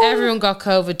 Oh, no. Everyone got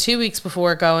COVID 2 weeks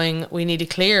before going. We need to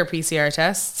clear PCR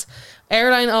tests.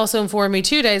 Airline also informed me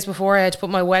 2 days before I had to put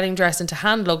my wedding dress into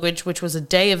hand luggage, which was a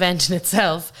day event in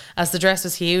itself, as the dress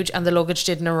was huge and the luggage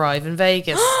didn't arrive in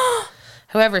Vegas.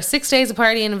 However, 6 days of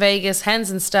partying in Vegas,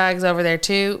 hens and stags over there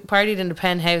too. Partied in the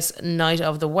penthouse night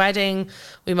of the wedding.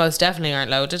 We most definitely aren't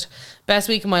loaded. Best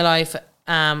week of my life.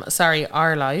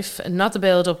 Our life. Not the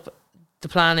build up, the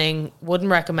planning. Wouldn't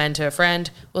recommend to a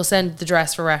friend. We'll send the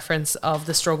dress for reference of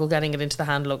the struggle getting it into the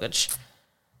hand luggage.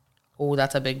 Oh,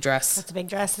 that's a big dress. That's a big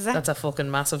dress, is it? That's a fucking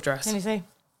massive dress. Let me see.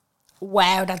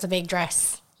 Wow, that's a big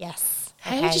dress. Yes.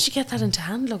 How Okay. did you get that into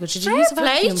hand luggage? Did you Fair use a play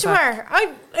vacuum to pack?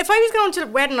 her. If I was going to a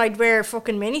wedding, I'd wear a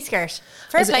fucking miniskirt.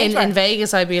 Fair play to her. In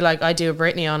Vegas, I'd be like, I'd do a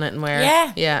Britney on it and wear.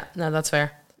 Yeah. Yeah. No, that's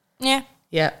fair. Yeah.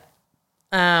 Yeah.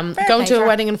 Going play to to a her.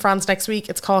 wedding in France next week.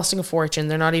 It's costing a fortune.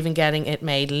 They're not even getting it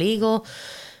made legal.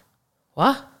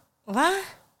 What? What?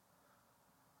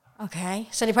 Okay.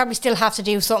 So they probably still have to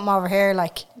do something over here,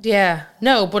 like. Yeah.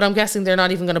 No, but I'm guessing they're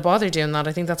not even going to bother doing that.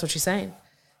 I think that's what she's saying.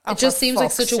 Oh, It just for seems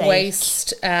like fuck's such a sake.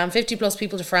 waste. 50 plus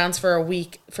people to France for a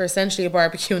week for essentially a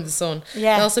barbecue in the sun.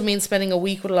 Yeah. It also means spending a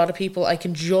week with a lot of people I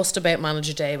can just about manage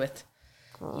a day with.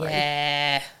 Great.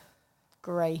 Yeah.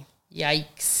 Great.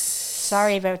 Yikes.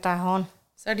 Sorry about that, hon.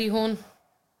 Sorry, hon.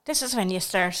 This is when you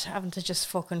start having to just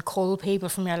fucking cull people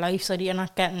from your life so that you're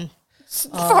not getting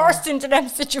forced into them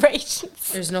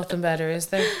situations. There's nothing better, is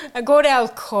there? A good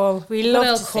old cull. We Good love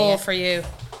old to see call it. for you.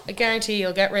 I guarantee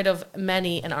you'll get rid of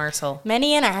many an arsehole.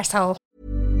 Many an arsehole.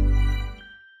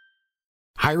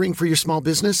 Hiring for your small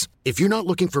business? If you're not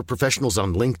looking for professionals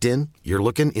on LinkedIn, you're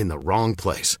looking in the wrong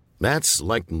place. That's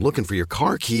like looking for your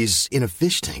car keys in a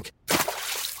fish tank.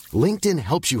 LinkedIn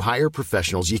helps you hire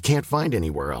professionals you can't find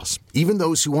anywhere else, even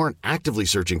those who aren't actively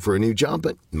searching for a new job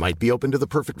but might be open to the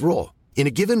perfect role. In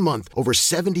a given month, over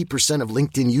 70% of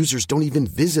LinkedIn users don't even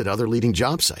visit other leading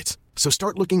job sites. So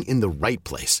start looking in the right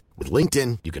place. With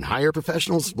LinkedIn, you can hire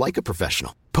professionals like a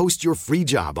professional. Post your free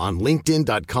job on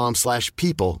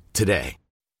linkedin.com/people today.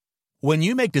 When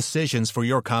you make decisions for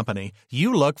your company,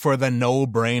 you look for the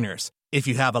no-brainers. If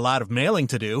you have a lot of mailing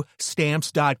to do,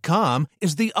 Stamps.com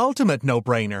is the ultimate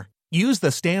no-brainer. Use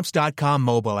the Stamps.com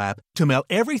mobile app to mail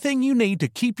everything you need to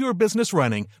keep your business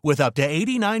running with up to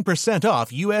 89%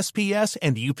 off USPS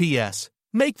and UPS.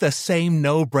 Make the same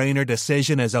no-brainer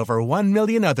decision as over 1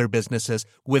 million other businesses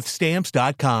with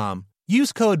Stamps.com.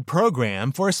 Use code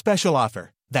PROGRAM for a special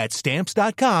offer. That's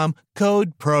Stamps.com,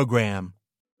 code PROGRAM.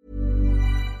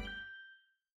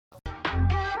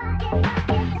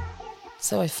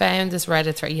 So I found this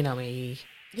Reddit thread. You know me.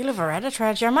 You love a Reddit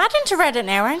thread. You're mad into Reddit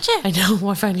now, aren't you? I know.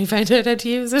 I finally found out how to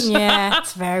use it. Yeah,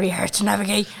 it's very hard to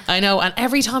navigate. I know. And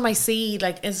every time I see,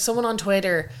 like, is someone on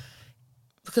Twitter...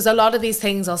 Because a lot of these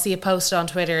things, I'll see a post on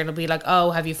Twitter and it'll be like, oh,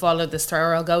 have you followed this thread?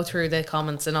 Or I'll go through the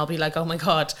comments and I'll be like, oh my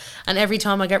God. And every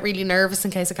time I get really nervous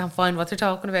in case I can't find what they're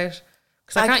talking about.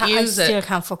 Because I can't use it. I still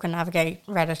can't fucking navigate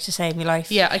Reddit to save my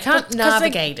life. Yeah, I can't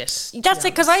navigate it. That's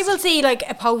it, because I will see like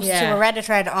a post to a Reddit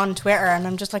thread on Twitter and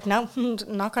I'm just like, no, I'm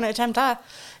not going to attempt that.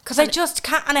 Because I just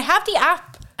can't. And I have the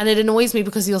app. And it annoys me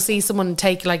because you'll see someone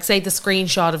take, like, say, the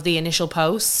screenshot of the initial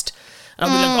post. And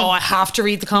I'll be like, oh, I have to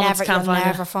read the comments. Can't find it.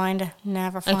 Never find it.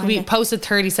 Never find it. It could be posted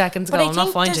 30 seconds ago. I'm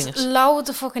not finding it. There's loads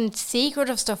of fucking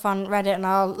secretive stuff on Reddit and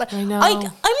all. Like, I know. I'm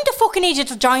the fucking idiot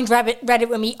who joined Reddit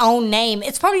with my own name.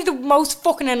 It's probably the most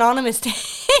fucking anonymous thing.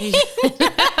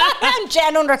 I'm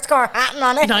Jen _Hatton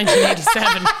on it.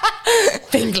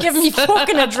 1987. Give me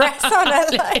fucking address on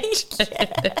it. Like,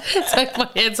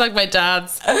 it's like my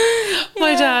dad's.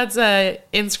 My dad's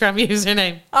Instagram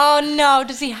username. Oh no,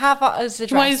 does he have his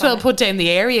address? Might as well put down the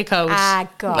area code. Ah,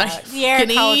 God. Like, the area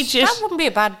code. Egypt. That wouldn't be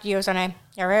a bad username.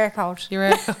 Your area code. Your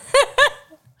area code.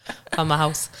 On my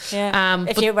house. Yeah.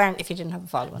 If you didn't have a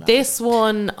following. This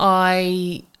one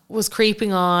I was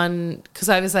creeping on because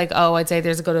I was like, oh, I'd say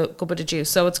there's a good bit of juice.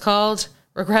 So it's called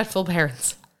Regretful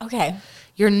Parents. Okay.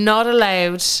 You're not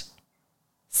allowed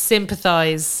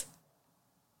sympathise.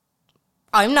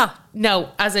 I'm not. No,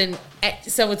 as in,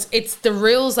 so it's the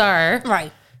rules are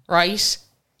right.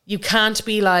 You can't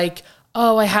be like,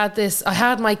 oh, I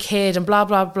had my kid and blah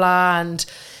blah blah, and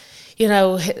you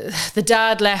know the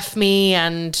dad left me,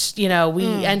 and you know we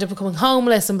end up becoming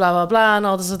homeless and blah blah blah, and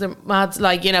all this other mad,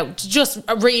 like, you know, just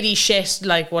a really shit,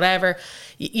 like whatever.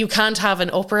 You can't have an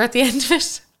upper at the end of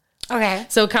it. Okay.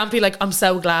 So it can't be like, I'm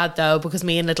so glad though because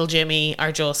me and little Jimmy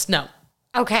are just no.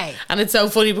 Okay. And it's so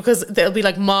funny because they'll be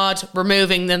like mod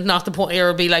removing, then not the point, or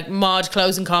it'll be like mod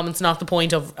closing comments, not the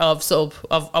point of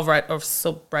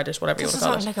subreddit, whatever you want to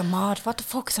call it. Like a mod. What the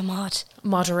fuck is a mod?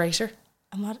 Moderator.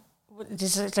 A mod.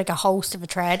 This is like a host of a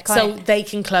thread. So they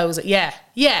can close it. Yeah.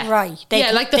 Right.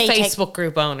 Like the Facebook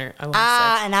group owner. I want to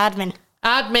say. An admin.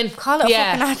 Admin. Call it a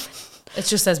fucking admin. It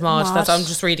just says mod. Mod. That's, I'm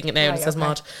just reading it now. Right, it says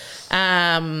mod.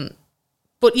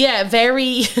 But yeah,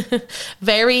 very,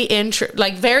 very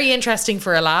interesting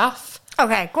for a laugh.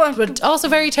 Okay, go on. But also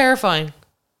very terrifying.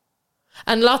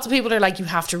 And lots of people are like, you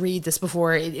have to read this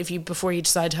before you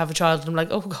decide to have a child. And I'm like,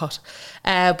 oh God.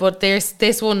 But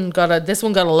this one got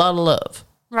a lot of love.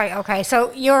 Right. Okay.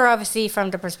 So you're obviously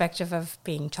from the perspective of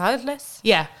being childless.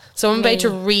 Yeah. So I'm about to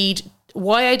read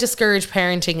why I discourage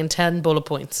parenting in 10 bullet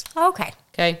points. Okay.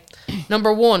 Okay.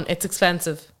 Number 1, it's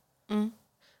expensive.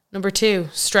 Number 2,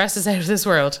 stress is out of this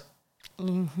world.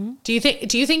 Mm-hmm. Do you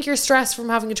think your stress from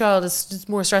having a child is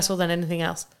more stressful than anything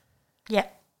else? Yeah.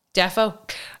 Defo?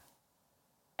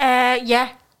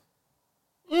 Yeah.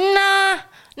 Nah.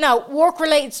 No,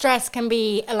 work-related stress can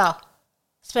be a lot.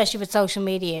 Especially with social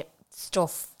media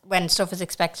stuff. When stuff is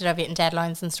expected of you and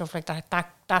deadlines and stuff like that.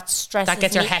 That stresses me. That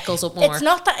gets your heckles up more. It's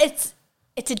not that,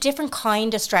 it's a different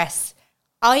kind of stress.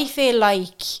 I feel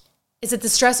like... Is it the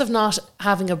stress of not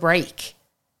having a break?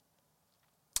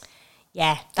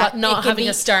 Yeah. Not having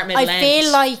a start, middle, end. I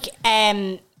feel like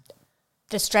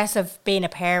the stress of being a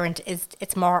parent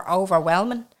it's more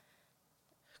overwhelming.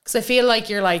 Because I feel like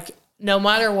you're like, no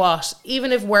matter what,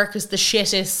 even if work is the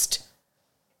shittest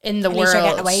in the world, you're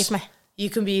getting away from it. You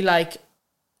can be like,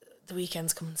 the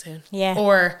weekend's coming soon. Yeah.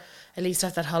 Or at least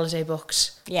have that holiday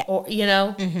booked. Yeah. Or, you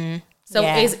know? Mm-hmm. So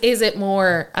is it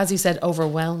more, as you said,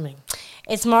 overwhelming?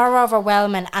 It's more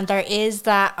overwhelming, and there is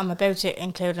that, I'm about to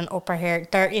include an upper here,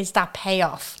 there is that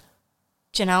payoff.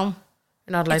 Do you know?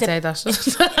 You're not allowed to say that.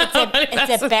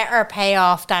 It's a better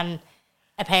payoff than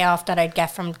a payoff that I'd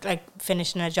get from like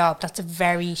finishing a job. That's a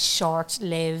very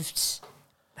short-lived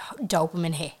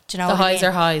dopamine hit. Do you know the what I highs mean?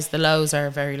 are highs, the lows are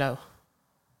very low.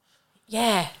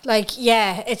 Yeah, like,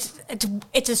 yeah, it's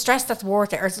a stress that's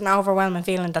worth it, or it's an overwhelming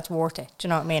feeling that's worth it. Do you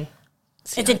know what I mean?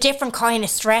 It's a different kind of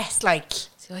stress, like.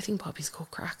 See, I think Bobby's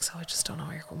good crack, so I just don't know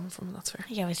where you're coming from. That's fair.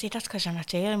 Yeah, well, see, that's because you're not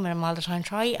dealing with him all the time.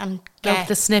 Try and Look, get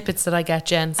the snippets that I get,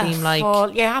 Jen, seem like...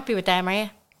 You're happy with them, are you?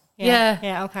 Yeah.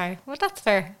 Yeah, okay. Well, that's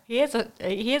fair. He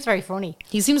is very funny.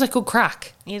 He seems like good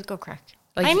crack. He is good crack.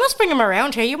 Like, I must bring him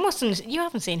around here. You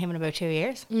haven't seen him in about 2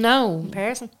 years. No. In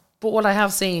person. But what I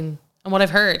have seen and what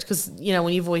I've heard, because, you know,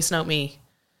 when you voice note me...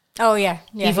 Oh, yeah.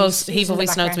 he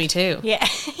voice notes me too. Yeah,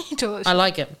 he does. I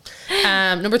like it.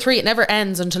 Number 3, it never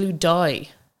ends until you die.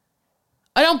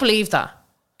 I don't believe that.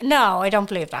 No, I don't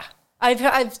believe that.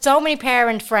 I've so many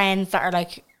parent friends that are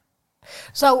like...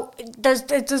 So,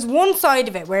 there's one side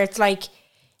of it where it's like,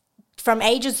 from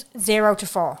ages 0 to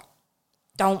 4,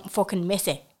 don't fucking miss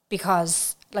it.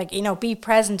 Because, like, you know, be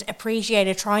present, appreciate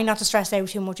it, try not to stress out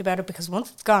too much about it, because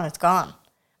once it's gone, it's gone.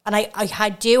 And I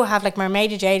do have, like, my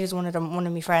mate Jade is one of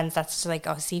my friends that's like,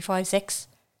 C5, 6.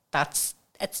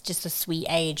 It's just a sweet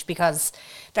age, because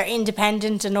they're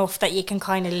independent enough that you can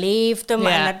kind of leave them,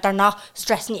 and that they're not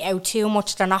stressing you out too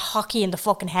much. They're not hockeying the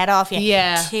fucking head off you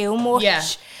too much. Yeah,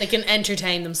 they can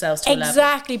entertain themselves to a level.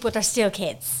 Exactly, but they're still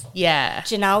kids. Yeah.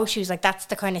 Do you know? She was like, that's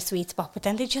the kind of sweet spot. But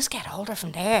then they just get older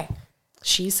from there.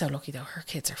 She's so lucky, though. Her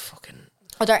kids are fucking...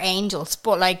 Oh, they're angels.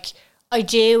 But, like, I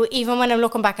do, even when I'm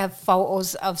looking back at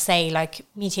photos of, say, like,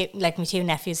 me two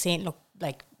nephews, seeing, look,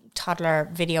 like, toddler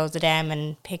videos of them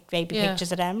and baby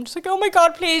pictures of them. I'm just like, oh my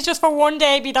God, please, just for one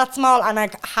day be that small. And I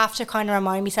have to kind of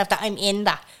remind myself that I'm in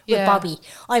that with Bobby.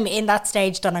 I'm in that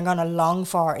stage that I'm going to long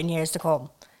for in years to come.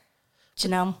 Do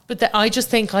you know? But I just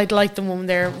think I'd like them when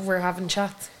we're having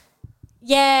chats.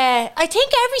 Yeah, I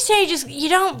think every stage is you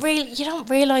don't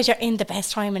realise you're in the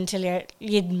best time until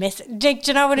you'd miss it. Do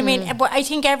you know what I mean? But I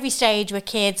think every stage with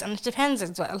kids, and it depends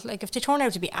as well. Like if they turn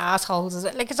out to be assholes,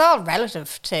 like it's all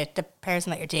relative to the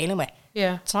person that you're dealing with.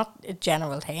 Yeah, it's not a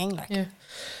general thing. Like,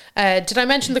 did I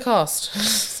mention the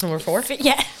cost? Number 4.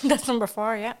 Yeah, that's number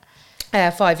 4.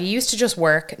 Yeah. 5. You used to just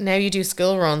work. Now you do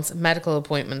school runs, medical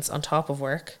appointments on top of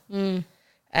work.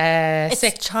 It's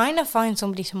 6. trying to find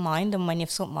somebody to mind them when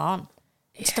you've something on.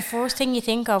 It's the first thing you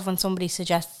think of when somebody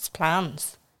suggests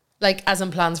plans. Like, as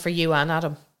in plans for you and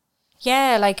Adam?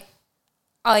 Yeah, like,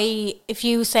 if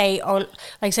you say, oh,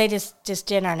 like, say this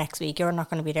dinner next week, you're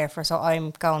not going to be there for, so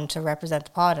I'm going to represent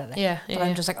the pod at it. Yeah. But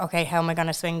I'm just like, okay, how am I going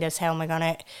to swing this? How am I going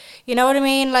to, you know what I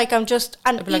mean? Like, I'm just,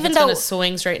 and like even it's though going to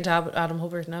swing straight into Adam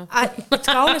Hubbard now. It's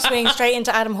going to swing straight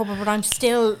into Adam Hubbard, but I'm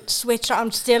still switched. I'm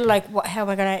still like, how am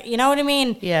I going to, you know what I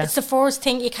mean? Yeah. It's the first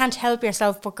thing, you can't help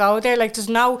yourself but go there. Like, there's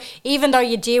no, even though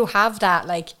you do have that,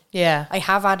 like, I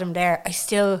have Adam there, I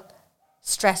still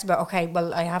stress about, okay,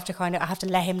 well, I have to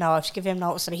let him know, I have to give him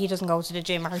notice so that he doesn't go to the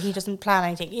gym or he doesn't plan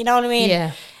anything, you know what I mean?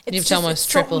 Yeah, it's you've just almost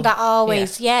something triple that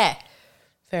always, fair.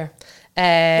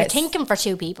 You're thinking for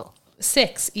 2 people.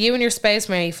 6. You and your spouse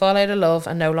may fall out of love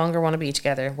and no longer want to be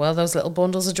together. Well, those little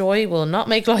bundles of joy will not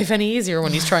make life any easier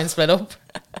when you try and split up.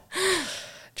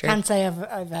 True. Can't say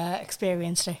I've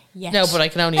experienced it yet. No, but I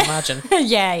can only imagine.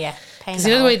 Yeah. Because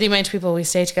you know the way the amount of people we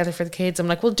stay together for the kids, I'm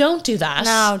like, well, don't do that.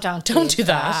 No, don't do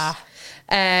that.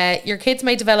 Your kids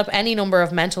may develop any number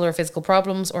of mental or physical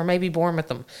problems or may be born with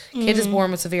them. Kid is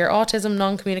born with severe autism,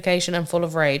 non-communication and full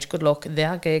of rage. Good luck.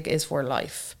 That gig is for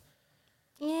life.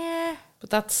 Yeah. But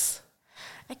that's...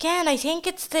 Again, I think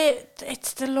it's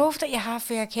the love that you have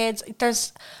for your kids.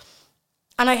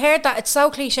 And I heard that, it's so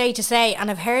cliche to say,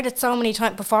 and I've heard it so many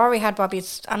times before we had Bobby,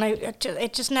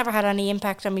 it just never had any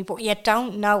impact on me, but you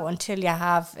don't know until you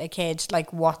have a kid,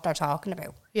 like, what they're talking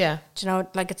about. Yeah. Do you know,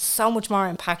 like, it's so much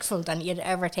more impactful than you'd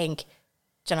ever think,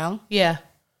 do you know? Yeah.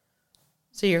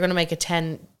 So you're going to make it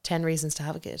 10 reasons to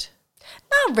have a kid?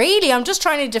 Not really, I'm just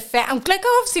trying to defend, like,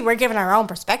 obviously we're giving our own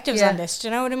perspectives on this, do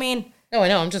you know what I mean? No, I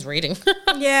know, I'm just reading.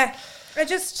 Yeah.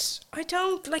 I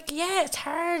don't, like, it's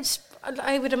hard.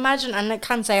 I would imagine, and I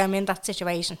can't say I'm in that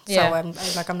situation, so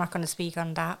I'm not going to speak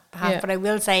on that behalf, but I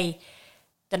will say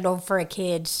the love for a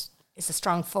kid is a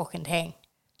strong fucking thing.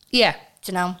 Yeah.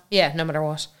 Do you know? Yeah, no matter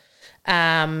what.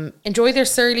 Enjoy their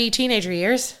surly teenager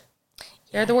years.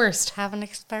 They're the worst. Haven't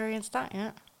experienced that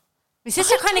yet. My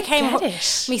sister kind of came. My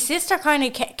sister kind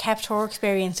of kept her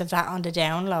experience of that on the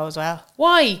down low as well.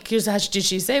 Why? Because did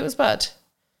she say it was bad?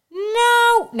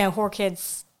 No, her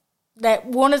kids. That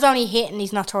one is only hit and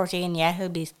he's not 13 yet. He'll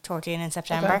be 13 in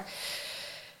September. Okay.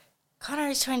 Connor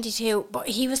is 22, but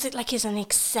he's an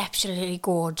exceptionally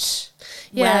good,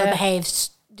 well-behaved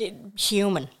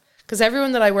human. Because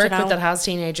everyone that I work with that has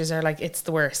teenagers are like, it's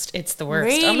the worst. It's the worst.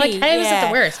 Really? I'm like, how is it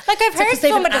the worst? Like, I've heard they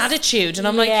have an attitude, and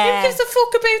I'm like, who gives a fuck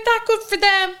about that? Good for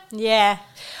them. Yeah.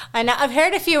 I know. I've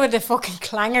heard a few of the fucking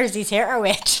clangers he's hit her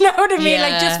with. You know what I mean? Yeah.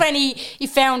 Like just when he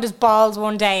found his balls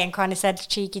one day and kind of said the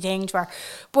cheeky thing to her.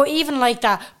 But even like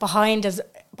that, behind his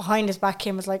back,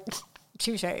 Kim was like,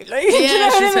 touche. Like, Yeah, do you know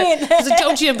what I mean? It's like,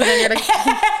 don't you? But then you're like,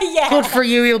 Yeah. good for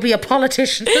you. You'll be a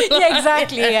politician. Yeah,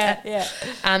 exactly. Yeah.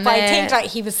 And But I think like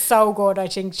he was so good. I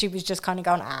think she was just kind of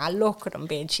going, look at him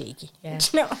being cheeky. Yeah. Do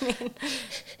you know what I mean?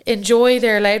 Enjoy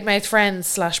their loudmouth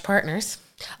friends / partners.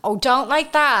 Oh, don't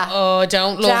like that. Oh,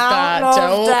 don't love that.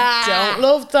 Don't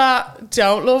love that.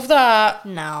 Don't love that.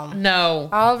 No. No.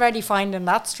 Already finding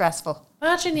that stressful.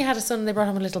 Imagine you had a son and they brought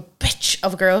him a little bitch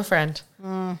of a girlfriend.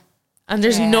 And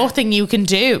there's nothing you can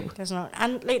do. There's no,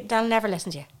 and like, they'll never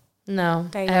listen to you. No,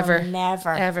 They ever. will never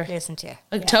Ever. listen to you.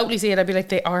 I totally see it. I'd be like,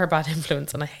 they are a bad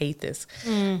influence and I hate this.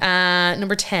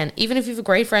 Number 10, even if you have a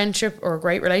great friendship or a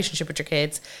great relationship with your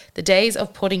kids, the days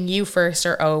of putting you first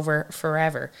are over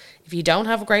forever. If you don't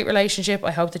have a great relationship,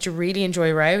 I hope that you really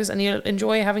enjoy rows and you'll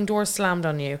enjoy having doors slammed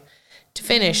on you. To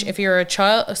finish, if you're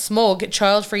a smug,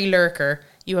 child-free lurker,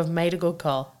 you have made a good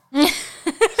call.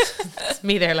 It's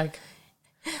me there like...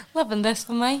 Loving this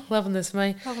for me. Loving this for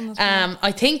me.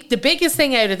 I think the biggest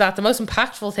thing out of that, the most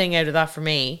impactful thing out of that for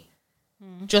me,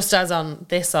 just as on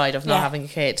this side of not having a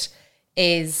kid,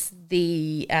 is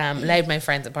the loudmouth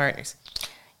friends and partners.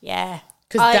 Yeah.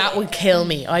 Because that would kill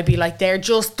me. I'd be like, they're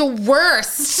just the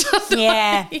worst.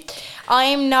 Yeah.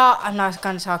 I'm not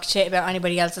going to talk shit about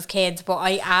anybody else's kids, but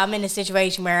I am in a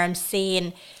situation where I'm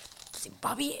seeing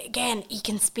Bobby, again, he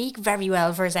can speak very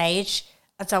well for his age.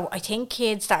 And so I think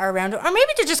kids that are around, or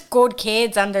maybe they're just good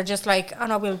kids and they're just like, oh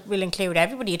no, we'll include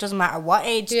everybody. It doesn't matter what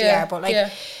age they are. But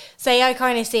like, say I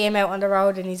kind of see him out on the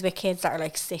road and he's with kids that are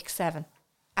like 6, 7.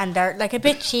 And they're like a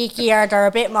bit cheekier. They're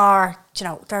a bit more,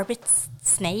 they're a bit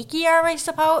snakier, I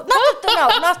suppose.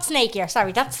 Not snakier.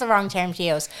 Sorry, that's the wrong term to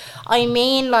use. I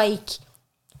mean, like,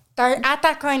 they're at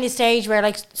that kind of stage where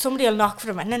like somebody will knock for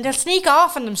them and then they'll sneak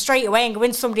off on them straight away and go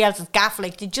into somebody else's gaff.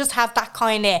 Like they just have that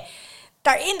kind of,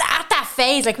 they're at that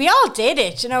phase. Like we all did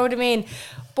it, you know what I mean?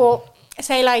 But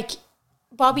say like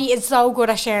Bobby is so good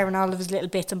at sharing all of his little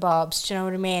bits and bobs, do you know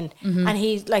what I mean? And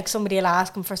he's like, somebody will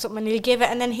ask him for something and he'll give it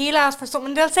and then he'll ask for something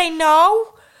and they'll say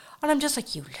no. And I'm just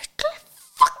like, you little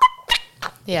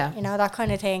fuck. Yeah. You know, that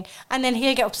kind of thing. And then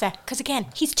he'll get upset because again,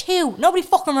 he's 2. Nobody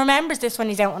fucking remembers this when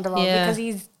he's out on the road because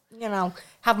he's,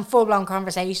 having full-blown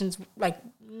conversations, like,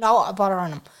 not a bother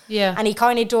on him. Yeah. And he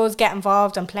kind of does get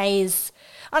involved and plays.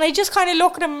 And I just kind of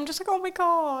look at him and I'm just like, oh my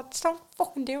God, don't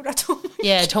fucking do that to him.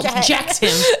 Yeah, don't project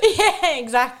him. Yeah,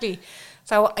 exactly.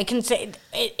 So I can say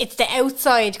it's the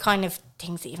outside kind of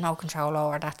things that you've no control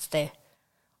over. I'd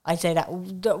say that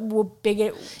would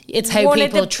bigger. It's how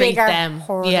people treat them.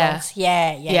 Hurdles.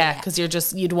 Yeah. Because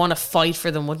you'd want to fight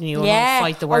for them, wouldn't you? You'd want to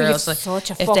fight the world.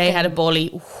 Like, if they had a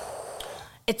bully.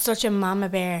 It's such a mama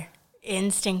bear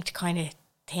instinct kind of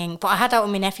thing. But I had that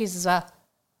with my nephews as well.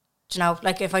 Do you know,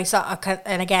 like if I saw,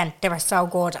 and again, they were so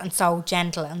good and so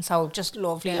gentle and so just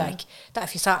lovely, like that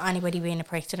if you saw anybody being a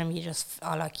prick to them, you just,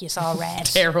 like you saw red.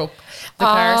 Tear up the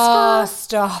car.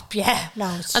 Stop, yeah.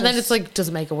 No, and then it's like, does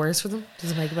it make it worse for them?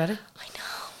 Does it make it better? I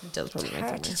know. It does probably make it worse.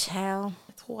 Hard to tell.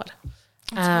 It's what?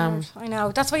 Hard. I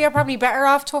know. That's why you're probably better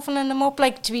off toughening them up.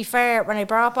 Like, to be fair, when I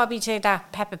brought Bobby to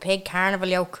that Peppa Pig carnival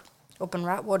yoke up in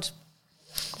Ratwood,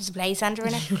 there's a play centre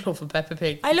in it. You love a Peppa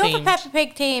Pig I love a Peppa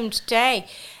Pig themed day.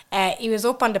 He was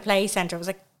up on the play centre. It was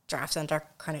like draft centre,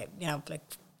 kind of, like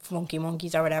funky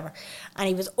monkeys or whatever. And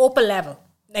he was up a level.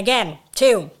 Again,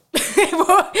 2.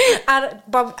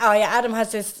 Adam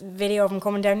has this video of him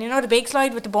coming down, the big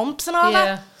slide with the bumps and all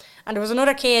that. And there was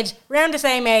another kid around the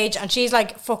same age and she's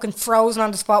like fucking frozen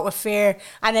on the spot with fear.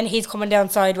 And then he's coming down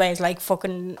sideways like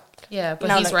fucking... Yeah,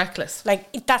 but he's reckless.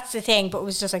 Like, that's the thing. But it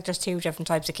was just like there's 2 different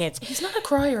types of kids. He's not a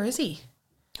crier, is he?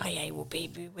 Oh yeah, he would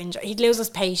be. He'd lose his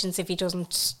patience if he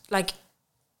doesn't, like,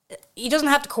 he doesn't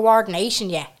have the coordination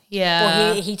yet.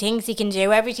 Yeah. But he thinks he can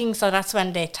do everything, so that's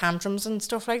when the tantrums and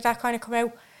stuff like that kind of come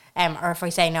out. Or if I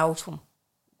say no to him,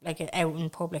 like out in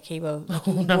public, he will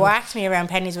whack me around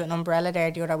pennies with an umbrella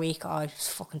there the other week. Oh, I was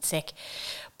fucking sick.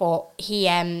 But he,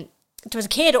 there was a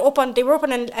kid they were up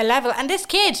on a level, and this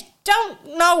kid,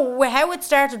 don't know how it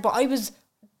started, but I was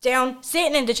down,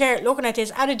 sitting in the chair, looking at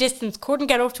this at a distance, couldn't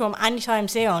get up to him anytime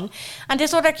soon. And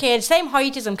this other kid, same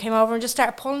height as him, came over and just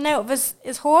started pulling out of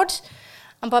his hood.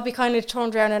 And Bobby kind of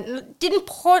turned around and didn't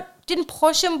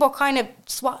push him, but kind of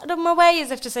swatted him away as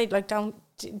if to say, like, don't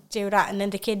do that. And then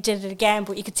the kid did it again,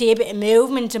 but you could see a bit of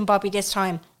movement in Bobby this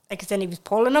time. Like, then he was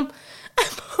pulling him.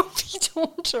 And Bobby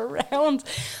turned around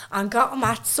and got him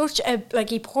at such a,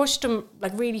 like, he pushed him,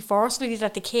 like, really forcefully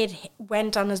that the kid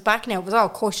went on his back now. It was all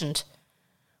cushioned.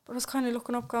 But I was kind of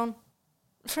looking up going,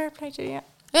 fair play to you.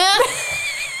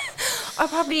 I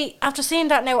probably, after seeing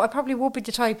that now, I probably would be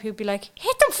the type who'd be like,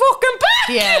 hit them fucking back.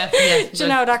 Yeah. Do you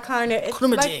know, that kind of... Cut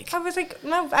him a like, dick. I was like,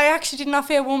 no, I actually did not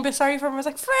feel one bit sorry for him. I was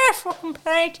like, fair fucking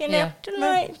play, you know. Yeah.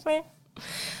 Tonight, fair.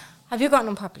 Have you got an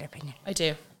unpopular opinion? I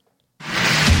do.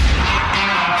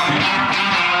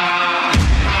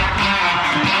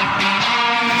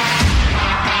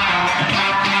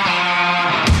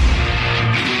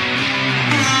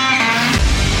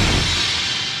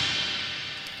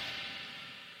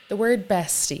 The word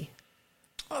bestie.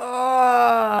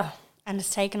 Oh, and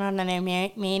it's taken on a new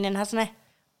meaning, hasn't it?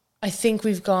 I think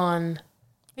we've gone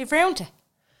We've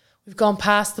gone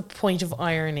past the point of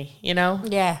irony, you know?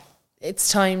 Yeah.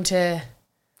 It's time to...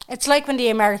 It's like when the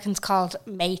Americans called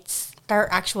mates, their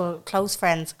actual close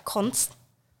friends, cunts.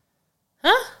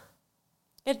 Huh?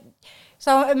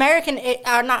 So American,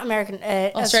 or not American,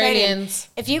 Australians.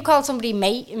 If you call somebody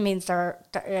mate, it means they're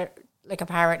like,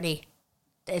 apparently,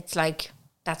 it's like,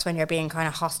 that's when you're being kind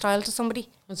of hostile to somebody.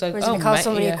 It's like, whereas if you call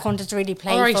somebody a cunt, it's really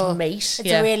playful. All right, mate.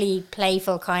 It's a really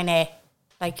playful kind of,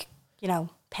 like, you know,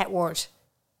 pet word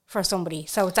for somebody.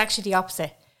 So it's actually the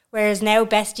opposite. Whereas now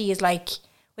bestie is like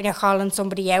when you're calling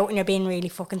somebody out and you're being really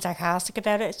fucking sarcastic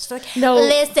about it. It's just like, no,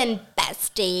 listen,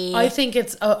 bestie. I think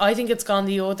it's gone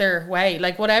the other way.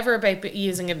 Like, whatever about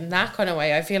using it in that kind of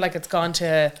way, I feel like it's gone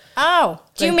to... Oh,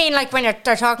 do you mean like when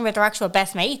they're talking about their actual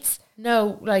best mates?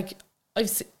 No, like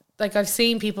I've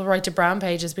seen people write to brand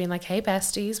pages being like, "Hey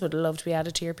besties, would love to be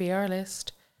added to your PR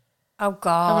list." Oh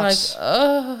God. I'm like,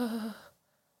 oh.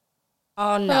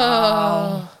 Oh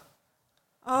no.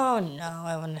 Oh no,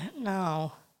 I wouldn't.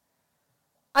 No.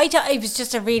 I thought it was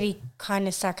just a really kind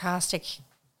of sarcastic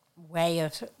way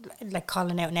of like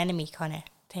calling out an enemy kind of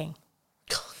thing.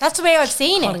 That's the way I've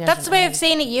seen it. That's the way I've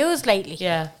seen it used lately.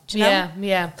 Yeah. Do you know?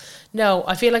 Yeah. No,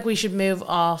 I feel like we should move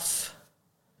off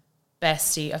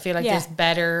bestie. I feel like there's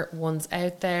better ones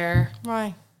out there.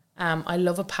 Right. I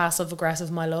love a passive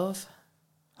aggressive my love.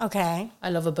 Okay. I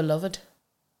love a beloved.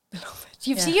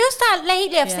 You've used that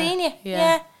lately. I've seen you.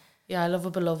 Yeah. Yeah, I love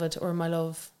a beloved or my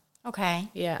love. Okay.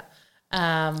 Yeah.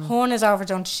 Horn is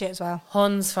overdone to shit as well.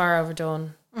 Hun's far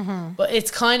overdone. Mm-hmm. But it's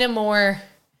kind of more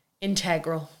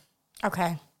integral.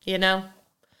 Okay. You know?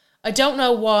 I don't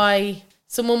know why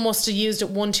someone must have used it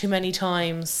one too many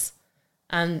times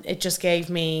and it just gave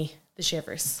me the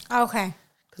shivers. Okay.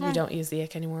 Because we don't use the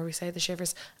ick anymore, we say the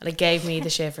shivers. And it gave me the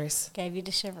shivers. Gave you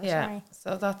the shivers, Yeah. right.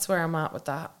 So that's where I'm at with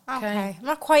that. Okay. I'm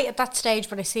not quite at that stage,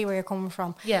 but I see where you're coming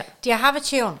from. Yeah. Do you have a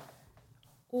tune?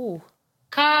 Ooh.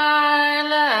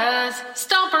 Carla's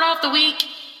Stomper of the Week.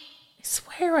 I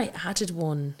swear I added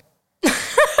one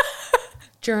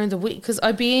during the week because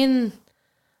I'd be in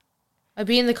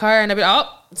the car and I'd be, oh,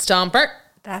 Stomper.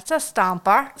 That's a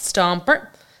stomper.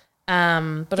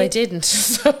 But I didn't.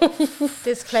 So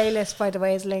this playlist, by the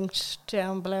way, is linked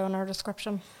down below in our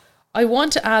description. I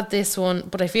want to add this one,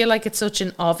 but I feel like it's such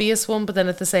an obvious one. But then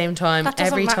at the same time,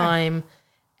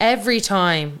 every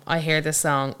time I hear this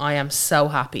song, I am so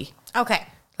happy. Okay.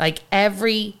 Like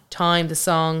every time the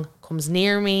song comes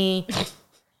near me,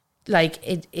 like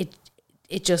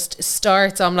it just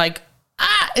starts. I'm like,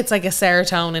 it's like a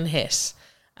serotonin hit.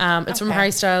 It's from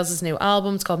Harry Styles' new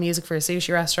album. It's called Music for a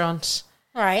Sushi Restaurant.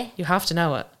 Right. You have to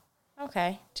know it.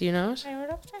 Okay. Do you know it? I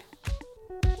wrote up there.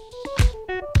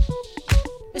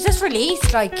 Is this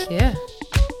released? Like, Yeah.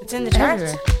 it's in the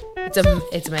charts? Everywhere.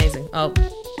 It's amazing. Oh.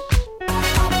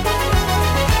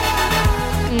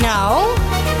 No.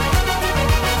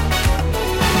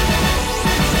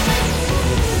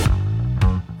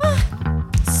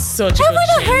 Such a Have good I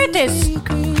not tune. heard this?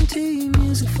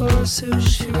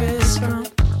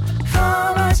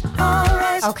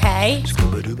 Okay.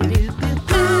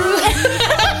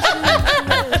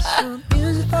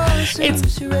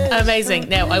 It's amazing.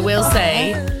 Now, I will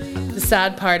say, the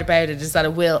sad part about it is that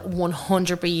it will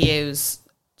 100% be used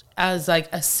as like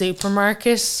a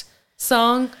supermarket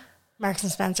song. Marks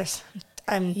and Spencer's.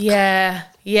 Yeah,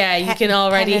 you can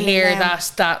already hear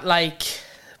that like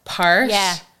part.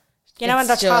 Yeah. You know when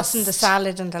It's they're tossing just- the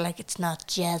salad and they're like, it's not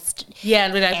just... Yeah,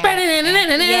 and we're like,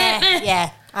 Yeah,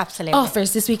 absolutely.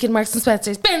 offers this week in Marks and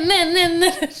Spencer's.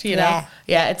 You know?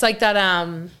 Yeah, it's like that. I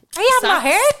have not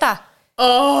heard that.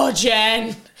 Oh,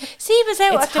 Jen. See, he was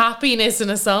out It's at the... happiness in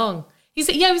a song. He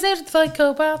was out at the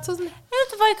Vico Baths, wasn't he? Out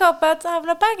at the Vico Baths having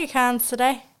a bag of cans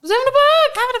today. Was having a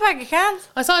bag. Having a bag of cans.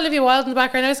 I saw Olivia Wilde in the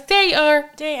background. I was like, there you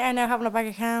are. They are now having a bag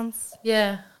of cans.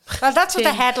 Yeah. Well, that's what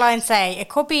the headlines say. It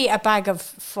could be a bag of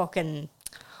fucking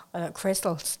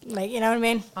crystals. Like, you know what I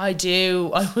mean? I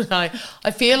do.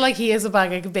 I feel like he is a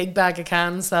big bag of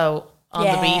cans, though, on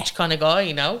the beach kind of guy,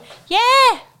 you know?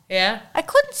 Yeah. Yeah. I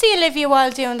couldn't see Olivia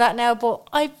Wilde doing that now, but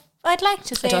I I'd like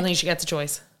to see I don't it. think she gets a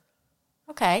choice.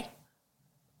 Okay.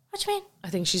 What do you mean? I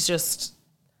think she's just...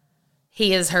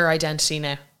 He is her identity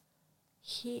now.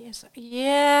 He is...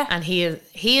 Yeah. And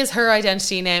he is her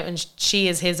identity now, and she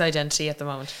is his identity at the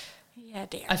moment. Yeah,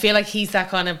 dear. I feel like he's that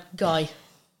kind of guy.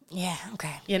 Yeah,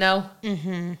 okay. You know?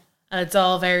 Mm-hmm. And it's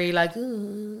all very like...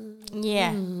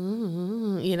 Yeah.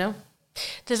 You know?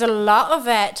 There's a lot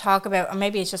of talk about, or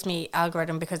maybe it's just me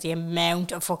algorithm, because the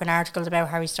amount of fucking articles about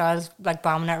Harry Styles like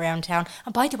bombing it around town.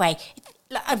 And by the way,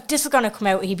 this is going to come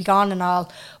out, he'd be gone and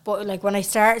all, but like when I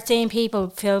started seeing people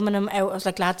filming him out, I was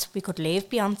like, lads, we could leave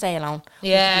Beyonce alone.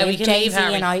 Yeah, we can leave Jay-Z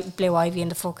Harry. and Blue Ivy in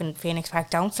the fucking Phoenix Park.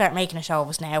 Don't start making a show of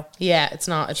us now. Yeah, it's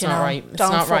not right. It's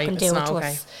Don't not fucking right. do It's it not to okay.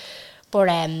 us. But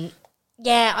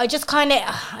yeah, I just kind of,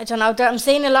 I don't know, I'm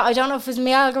seeing a lot, I don't know if it's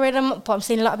my algorithm, but I'm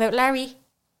seeing a lot about Larry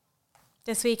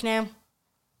this week now.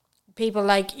 People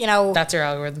like, you know... That's your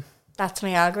algorithm. That's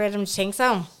my algorithm, do you think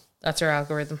so? That's your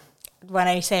algorithm. When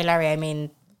I say Larry, I mean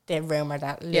the rumour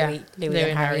that Louis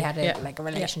and Harry had a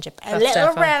relationship. Yeah, A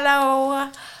little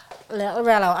rello.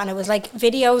 And it was like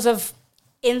videos of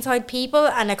inside people,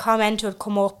 and a comment would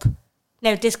come up.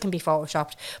 Now, this can be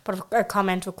photoshopped, but a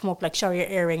comment would come up like, show your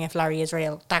earring if Larry is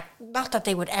real. Not that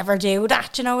they would ever do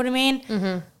that, you know what I mean?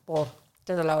 Mm-hmm. But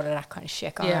there's a load of that kind of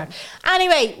shit going on.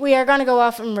 Anyway, we are going to go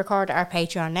off and record our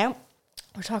Patreon now.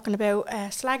 We're talking about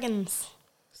slaggins.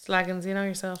 Slaggins, you know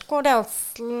yourself. Good old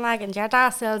slaggins, your da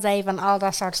cells, Avon, all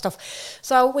that sort of stuff.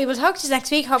 So we will talk to you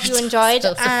next week. Hope you enjoyed.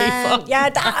 Avon. Yeah,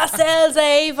 da cells,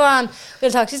 Avon.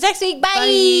 We'll talk to you next week.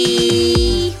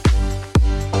 Bye.